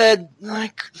like I said,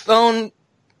 like Thone,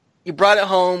 you brought it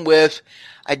home with,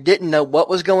 I didn't know what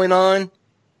was going on,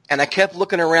 and I kept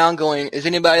looking around going, is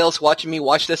anybody else watching me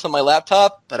watch this on my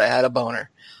laptop? But I had a boner.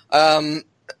 But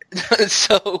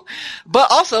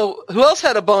also, who else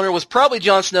had a boner was probably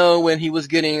Jon Snow when he was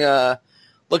getting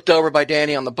looked over by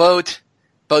Danny on the boat.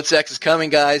 Boat sex is coming,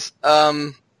 guys.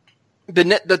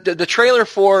 The trailer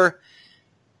for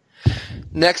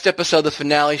next episode, the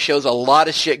finale, shows a lot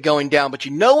of shit going down, but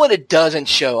you know what it doesn't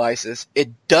show, Isis?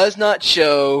 It does not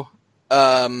show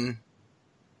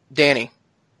Danny.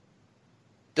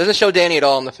 Doesn't show Danny at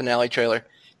all in the finale trailer.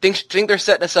 Think they're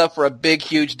setting us up for a big,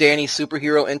 huge Danny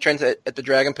superhero entrance at the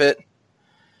Dragon Pit?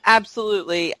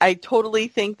 Absolutely. I totally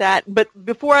think that. But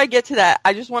before I get to that,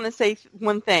 I just want to say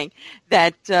one thing,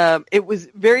 that it was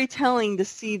very telling to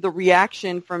see the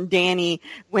reaction from Danny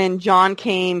when John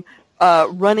came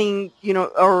running,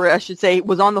 or I should say,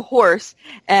 was on the horse,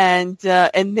 and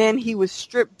then he was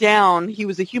stripped down. He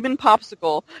was a human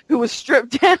popsicle who was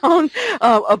stripped down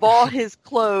of all his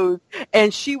clothes,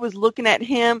 and she was looking at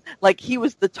him like he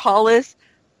was the tallest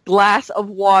glass of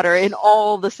water in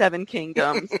all the Seven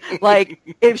Kingdoms. Like,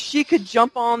 if she could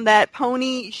jump on that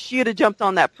pony, she would have jumped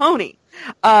on that pony.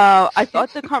 I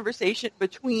thought the conversation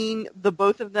between the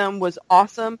both of them was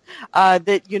awesome.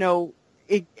 That,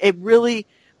 it really,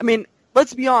 I mean,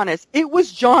 let's be honest, it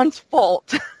was John's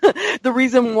fault. The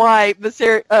reason why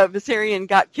Viserion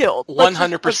got killed.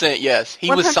 100%, yes.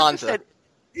 He was Sansa.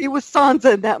 It was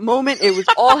Sansa in that moment. It was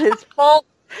all his fault.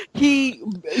 He,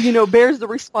 bears the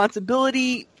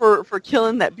responsibility for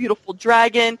killing that beautiful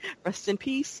dragon. Rest in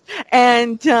peace.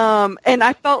 And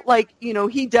I felt like,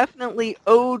 he definitely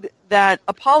owed that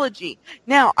apology.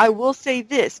 Now, I will say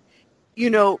this.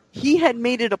 He had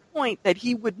made it a point that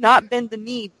he would not bend the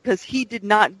knee because he did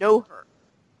not know her.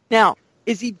 Now,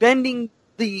 is he bending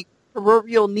the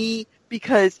proverbial knee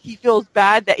because he feels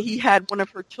bad that he had one of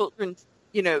her children,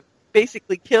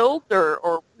 basically killed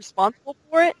or responsible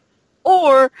for it?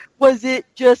 Or was it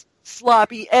just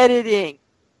sloppy editing?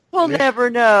 We'll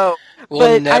never know.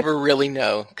 We'll never really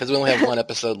know because we only have one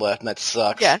episode left, and that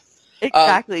sucks. Yes,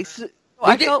 exactly. So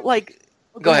I felt like...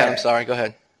 Go ahead. I'm sorry. Go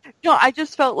ahead. No, I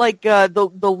just felt like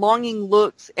the longing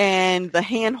looks and the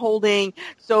hand-holding.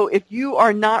 So if you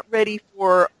are not ready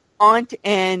for aunt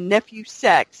and nephew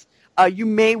sex, you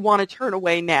may want to turn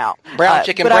away now. Brown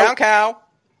chicken, brown cow.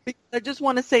 I just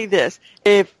want to say this.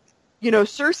 If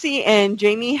Cersei and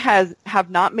Jaime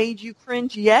have not made you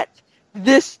cringe yet,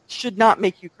 this should not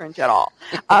make you cringe at all.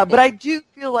 But I do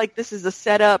feel like this is a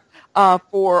setup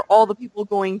for all the people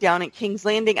going down at King's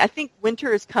Landing. I think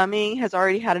Winter is Coming has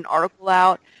already had an article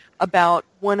out about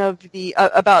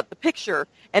about the picture,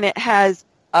 and it has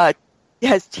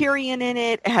Tyrion in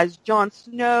it. It has Jon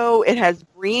Snow. It has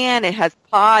Brienne. It has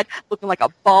Pod looking like a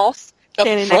boss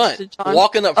standing next to Jon.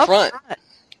 Walking up front.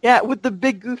 Yeah, with the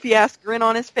big goofy ass grin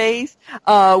on his face.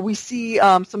 We see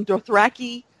some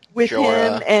Dothraki with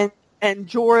Jorah. him and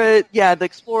Jorah, the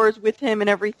explorers with him and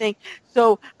everything.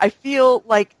 So I feel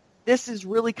like this is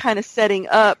really kind of setting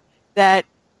up that,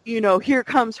 here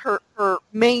comes her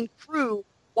main crew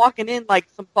walking in like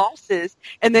some bosses,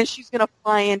 and then she's going to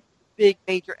fly in big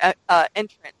major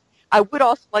entrance. I would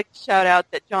also like to shout out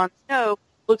that Jon Snow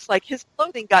looks like his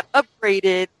clothing got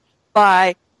upgraded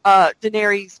by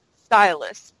Daenerys'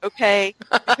 stylist, okay?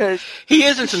 Because he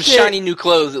is in some shiny new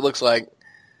clothes, it looks like.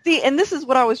 See, and this is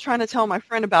what I was trying to tell my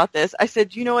friend about this. I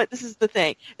said, you know what, this is the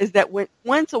thing, is that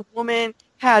once a woman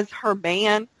has her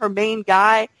main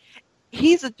guy,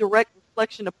 he's a direct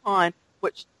reflection upon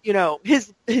what,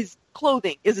 his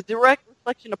clothing is a direct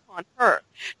reflection upon her.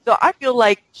 So I feel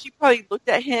like she probably looked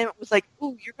at him and was like,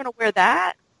 ooh, you're going to wear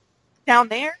that down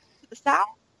there to the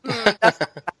south? That's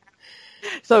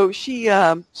So she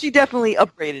definitely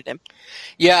upgraded him.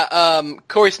 Yeah,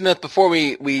 Corey Smith, before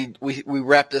we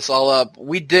wrap this all up,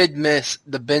 we did miss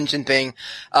the Benjen thing.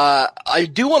 I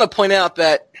do want to point out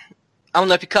that, I don't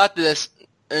know if you caught this,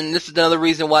 and this is another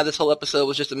reason why this whole episode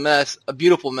was just a mess, a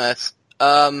beautiful mess.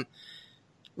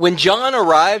 When Jon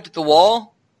arrived at the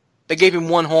wall, they gave him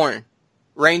one horn.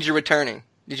 Ranger returning.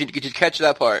 Did you catch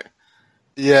that part?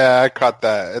 Yeah, I caught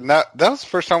that. And that was the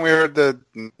first time we heard the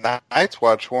Night's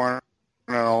Watch horn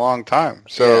in a long time.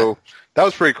 So that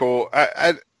was pretty cool.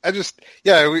 I just,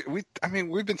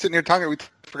 we've been sitting here talking, we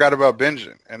forgot about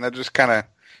Benjen, and that just kind of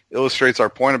illustrates our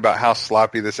point about how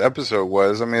sloppy this episode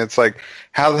was. I mean, it's like,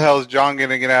 how the hell is Jon going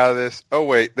to get out of this? Oh,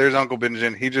 wait, there's Uncle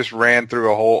Benjen. He just ran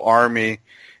through a whole army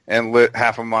and lit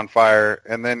half of them on fire.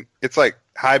 And then it's like,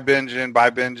 hi, Benjen, bye,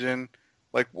 Benjen.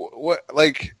 Like, what?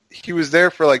 Like, he was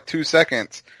there for like 2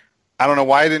 seconds. I don't know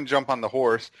why he didn't jump on the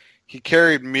horse. He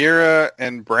carried Mira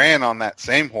and Bran on that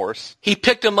same horse. He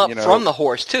picked him up from the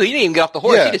horse, too. He didn't even get off the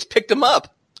horse. Yeah. He just picked him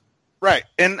up. Right.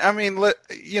 And, I mean,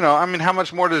 how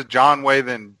much more does Jon weigh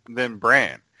than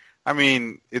Bran? I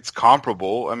mean, it's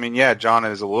comparable. I mean, yeah, Jon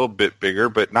is a little bit bigger,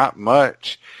 but not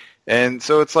much. And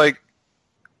so it's like,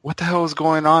 what the hell is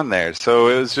going on there? So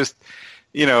it was just,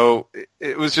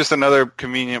 it was just another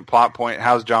convenient plot point.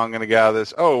 How's John going to get out of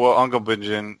this? Oh, well, Uncle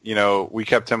Benjen, we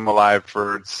kept him alive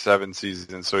for 7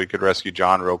 seasons so he could rescue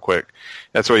John real quick.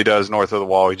 That's what he does north of the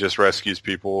wall. He just rescues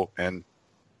people, and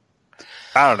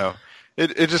I don't know.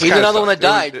 It just he's another sucked. one that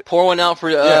died. Pour one out for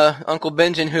Uncle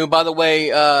Benjen, who, by the way,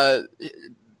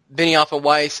 Benioff and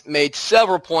Weiss made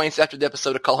several points after the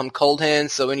episode to call him Cold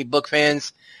Hands. So any book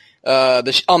fans, on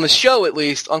the show at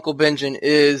least, Uncle Benjen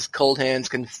is Cold Hands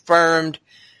confirmed.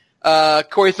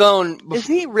 Corey Thone, is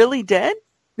he really dead?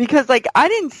 Because I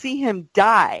didn't see him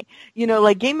die.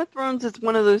 Game of Thrones is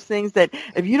one of those things that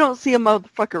if you don't see a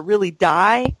motherfucker really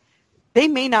die, they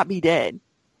may not be dead.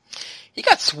 He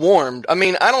got swarmed. I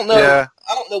mean, I don't know. Yeah.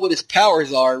 I don't know what his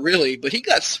powers are really, but he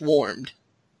got swarmed.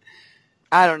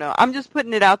 I don't know. I'm just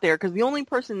putting it out there because the only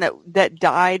person that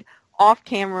died off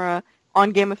camera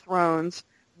on Game of Thrones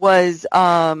was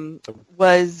Stannis.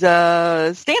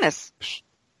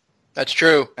 That's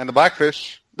true. And the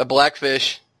Blackfish. The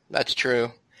Blackfish. That's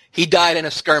true. He died in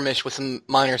a skirmish with some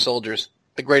minor soldiers.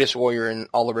 The greatest warrior in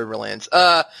all the Riverlands.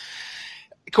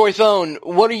 Corey Thone,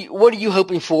 what are you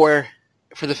hoping for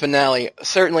the finale?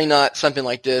 Certainly not something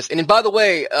like this. And by the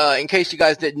way, in case you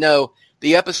guys didn't know,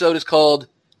 the episode is called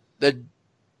The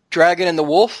Dragon and the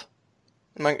Wolf.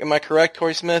 Am I correct,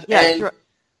 Corey Smith? Yeah.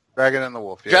 Dragon and the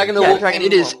Wolf. Yeah. Dragon and the Wolf, Dragon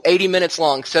and and it the is Wolf. 80 minutes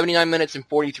long, 79 minutes and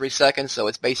 43 seconds, so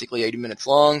it's basically 80 minutes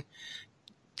long.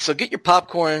 So get your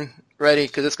popcorn ready,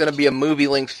 because it's going to be a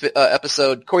movie-length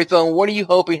episode. Corey Thone, what are you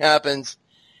hoping happens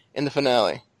in the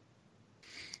finale?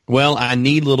 Well, I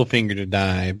need Littlefinger to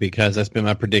die because that's been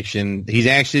my prediction. He's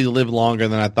actually lived longer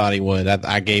than I thought he would.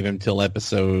 I gave him till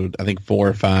episode, I think, 4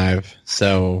 or 5.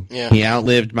 So Yeah. He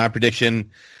outlived my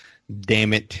prediction.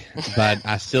 Damn it. But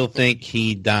I still think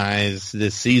he dies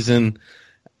this season.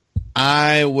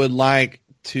 I would like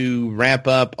to wrap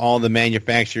up all the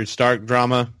manufactured Stark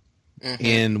drama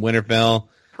in Winterfell.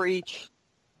 Preach.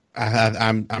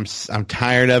 I'm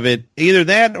tired of it. Either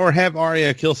that or have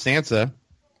Arya kill Sansa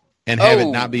and have it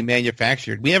not be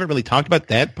manufactured. We haven't really talked about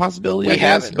that possibility, We I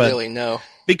guess, haven't but really, no.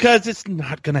 because it's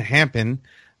not going to happen.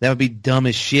 That would be dumb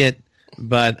as shit.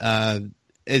 But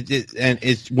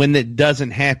it's when it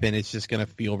doesn't happen, it's just going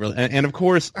to feel really. And of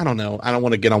course, I don't know. I don't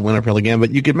want to get on Winterfell again,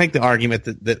 but you could make the argument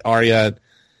that Arya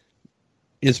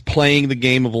is playing the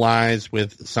game of lies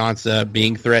with Sansa,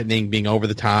 being threatening, being over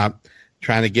the top,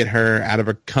 trying to get her out of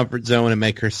her comfort zone and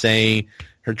make her say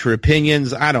her true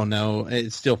opinions. I don't know.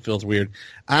 It still feels weird.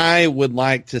 I would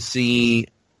like to see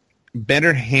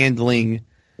better handling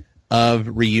of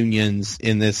reunions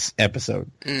in this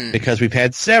episode because we've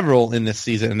had several in this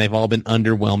season and they've all been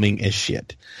underwhelming as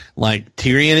shit. Like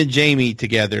Tyrion and Jaime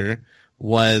together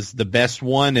was the best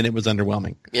one and it was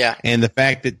underwhelming. Yeah. And the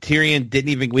fact that Tyrion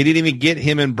we didn't even get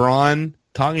him and Bronn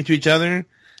talking to each other,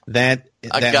 that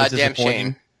was goddamn disappointing.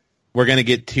 shame. We're going to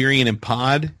get Tyrion and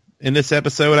Pod in this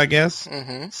episode, I guess.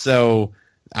 Mm-hmm. So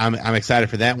I'm excited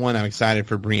for that one. I'm excited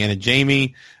for Brienne and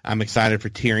Jaime. I'm excited for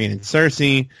Tyrion and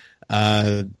Cersei,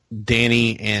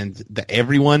 Dany and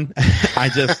everyone. I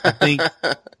think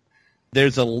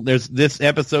this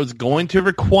episode's going to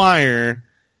require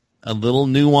a little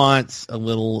nuance, a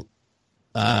little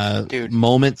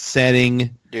moment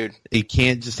setting. Dude. You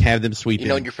can't just have them sweep You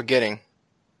know in. what you're forgetting.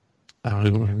 Oh,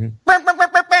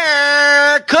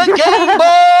 Cooking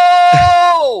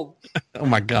Bowl! oh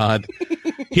my God.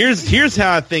 Here's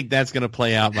how I think that's going to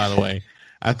play out, by the way.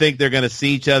 I think they're going to see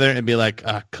each other and be like,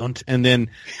 cunt. And then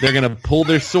they're going to pull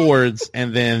their swords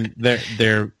and then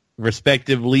their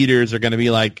respective leaders are going to be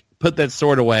like, put that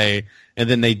sword away. And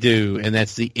then they do. And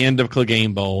that's the end of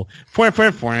Clegane Bowl. And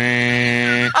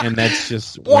that's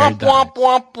just where it dies.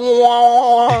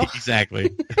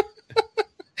 Exactly.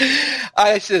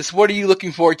 Isis, what are you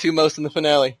looking forward to most in the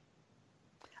finale?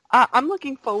 I'm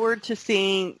looking forward to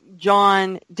seeing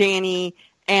Jon, Dany,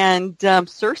 and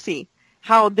Cersei,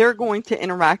 how they're going to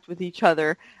interact with each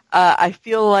other. I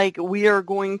feel like we are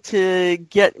going to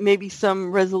get maybe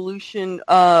some resolution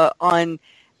on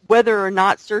whether or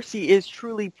not Cersei is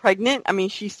truly pregnant. I mean,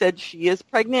 she said she is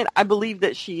pregnant. I believe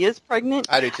that she is pregnant.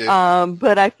 I do too.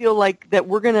 But I feel like that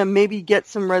we're going to maybe get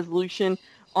some resolution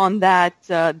on that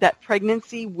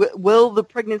pregnancy. Will the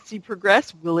pregnancy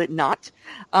progress? Will it not?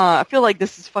 I feel like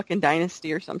this is fucking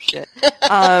Dynasty or some shit.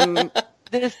 So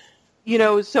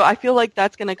I feel like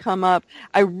that's going to come up.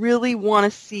 I really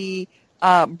want to see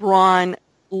Bronn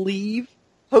leave,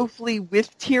 hopefully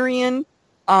with Tyrion,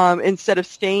 instead of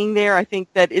staying there. I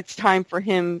think that it's time for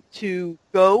him to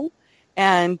go.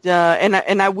 And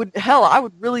I would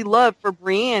really love for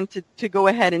Brienne to go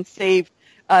ahead and save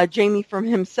Jaime from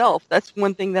himself. That's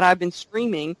one thing that I've been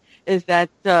screaming, is that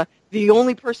the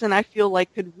only person I feel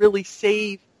like could really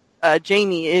save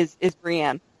Jamie is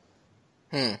Brienne.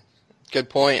 Good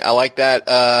point. I like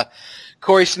that.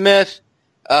 Corey Smith,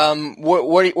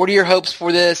 what are your hopes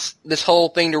for this whole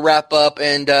thing to wrap up?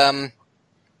 And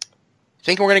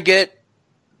think we're going to get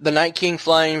the Night King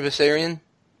flying Viserion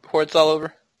before it's all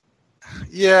over?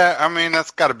 Yeah, I mean,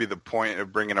 that's got to be the point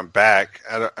of bringing him back.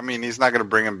 I mean, he's not going to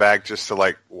bring him back just to,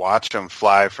 like, watch him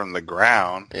fly from the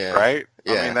ground, right?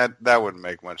 Yeah. I mean, that wouldn't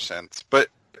make much sense. But,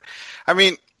 I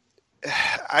mean,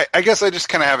 I guess I just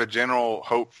kind of have a general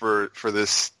hope for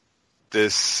this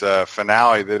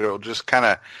finale that it'll just kind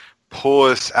of pull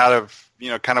us out of,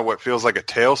 kind of what feels like a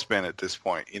tailspin at this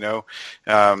point.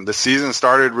 The season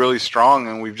started really strong,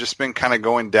 and we've just been kind of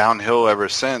going downhill ever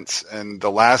since. And the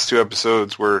last 2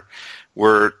 episodes were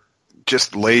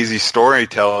just lazy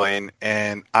storytelling,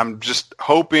 and I'm just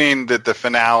hoping that the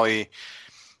finale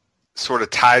sort of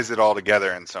ties it all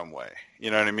together in some way.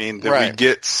 You know what I mean? That we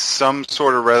get some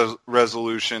sort of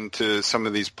resolution to some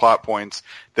of these plot points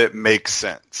that makes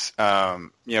sense.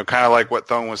 Kind of like what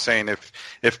Thone was saying.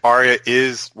 If Arya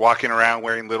is walking around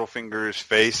wearing Littlefinger's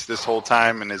face this whole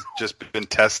time and has just been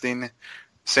testing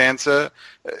Sansa,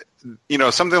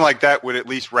 something like that would at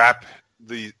least wrap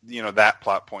that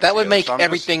plot point. That would make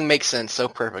everything make sense so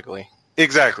perfectly.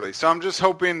 Exactly. So I'm just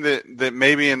hoping that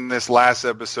maybe in this last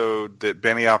episode that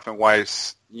Benioff and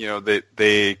Weiss, that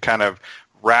they kind of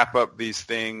wrap up these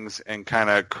things and kind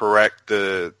of correct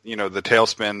the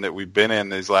tailspin that we've been in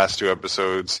these last 2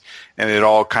 episodes, and it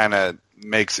all kind of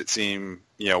makes it seem,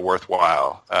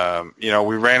 worthwhile.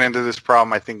 We ran into this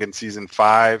problem, I think, in season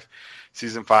 5.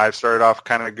 Season 5 started off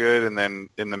kind of good, and then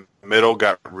in the middle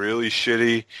got really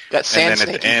shitty. Got sand and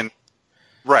then at the end,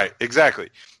 right, exactly.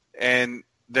 And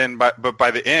then, by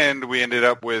the end, we ended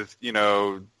up with Danny,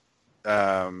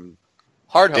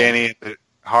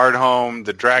 Hardhome,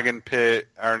 the Dragon Pit,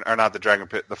 or not the Dragon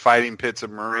Pit, the Fighting Pits of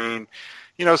Marine.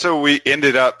 So we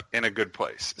ended up in a good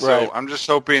place. Right. So I'm just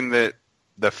hoping that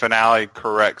the finale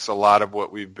corrects a lot of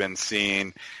what we've been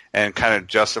seeing and kind of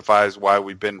justifies why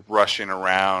we've been rushing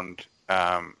around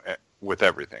with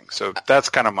everything. So that's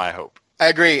kind of my hope. I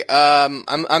agree. I'm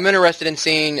interested in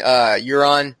seeing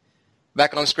Euron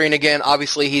back on screen again.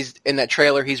 Obviously, he's in that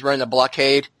trailer. He's running a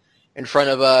blockade in front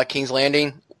of King's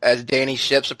Landing as Dany's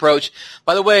ships approach.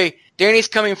 By the way, Dany's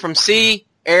coming from sea,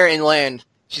 air, and land.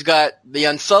 She's got the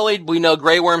Unsullied. We know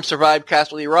Grey Worm survived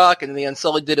Casterly Rock, and the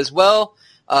Unsullied did as well.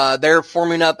 They're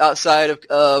forming up outside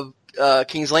of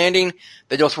King's Landing.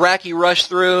 The Dothraki rush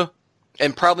through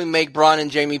and probably make Bronn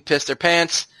and Jaime piss their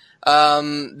pants.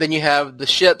 Then you have the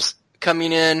ships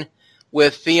coming in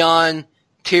with Theon,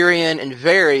 Tyrion, and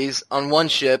Varys on one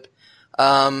ship.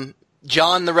 Jon,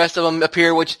 the rest of them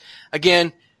appear, which,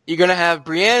 again, you're going to have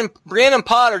Brienne and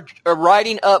Pod are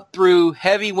riding up through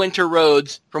heavy winter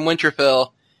roads from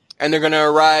Winterfell, and they're going to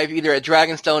arrive either at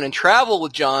Dragonstone and travel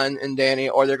with Jon and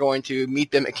Dany, or they're going to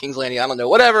meet them at King's Landing. I don't know.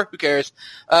 Whatever. Who cares?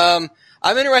 I'm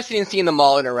interested in seeing them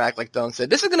all interact, like Don said.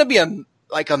 This is going to be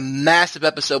a massive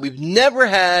episode. We've never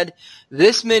had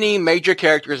this many major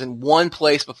characters in one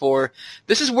place before.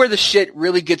 This is where the shit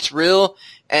really gets real,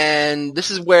 and this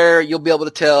is where you'll be able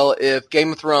to tell if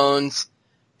Game of Thrones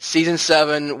Season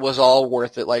 7 was all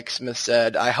worth it, like Smith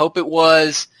said. I hope it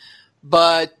was.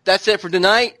 But that's it for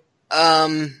tonight.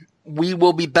 We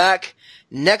will be back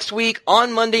next week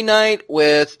on Monday night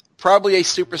with probably a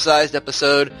supersized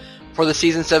episode for the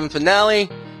Season 7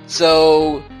 finale.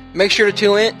 So make sure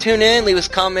to tune in, leave us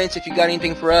comments if you got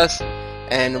anything for us,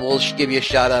 and we'll give you a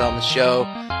shout-out on the show.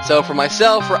 So for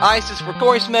myself, for Isis, for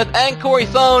Corey Smith, and Corey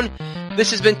Thone, this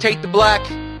has been Take the Black,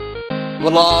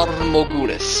 Valar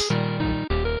Morghulis.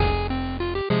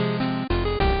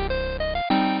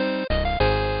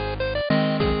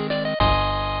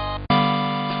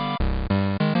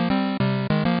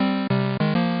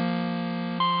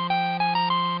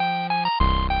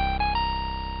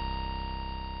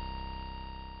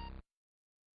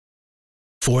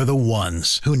 For the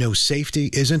ones who know safety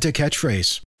isn't a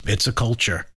catchphrase, it's a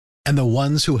culture. And the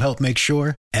ones who help make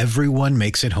sure everyone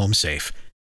makes it home safe.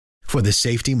 For the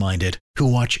safety-minded who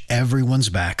watch everyone's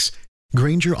backs,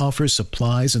 Grainger offers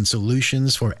supplies and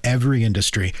solutions for every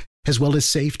industry, as well as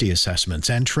safety assessments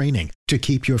and training to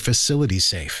keep your facilities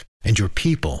safe and your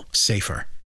people safer.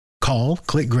 Call,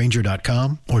 click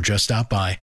Grainger.com, or just stop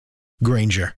by.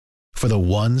 Grainger, for the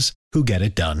ones who get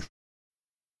it done.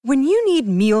 When you need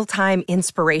mealtime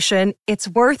inspiration, it's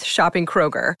worth shopping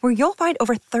Kroger, where you'll find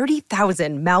over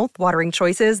 30,000 mouth-watering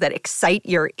choices that excite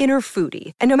your inner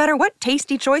foodie. And no matter what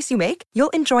tasty choice you make,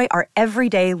 you'll enjoy our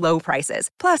everyday low prices,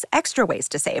 plus extra ways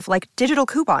to save, like digital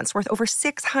coupons worth over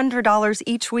 $600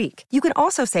 each week. You can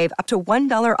also save up to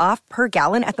 $1 off per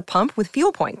gallon at the pump with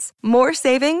fuel points. More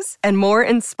savings and more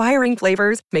inspiring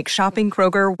flavors make shopping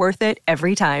Kroger worth it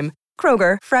every time.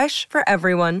 Kroger, fresh for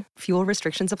everyone. Fuel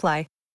restrictions apply.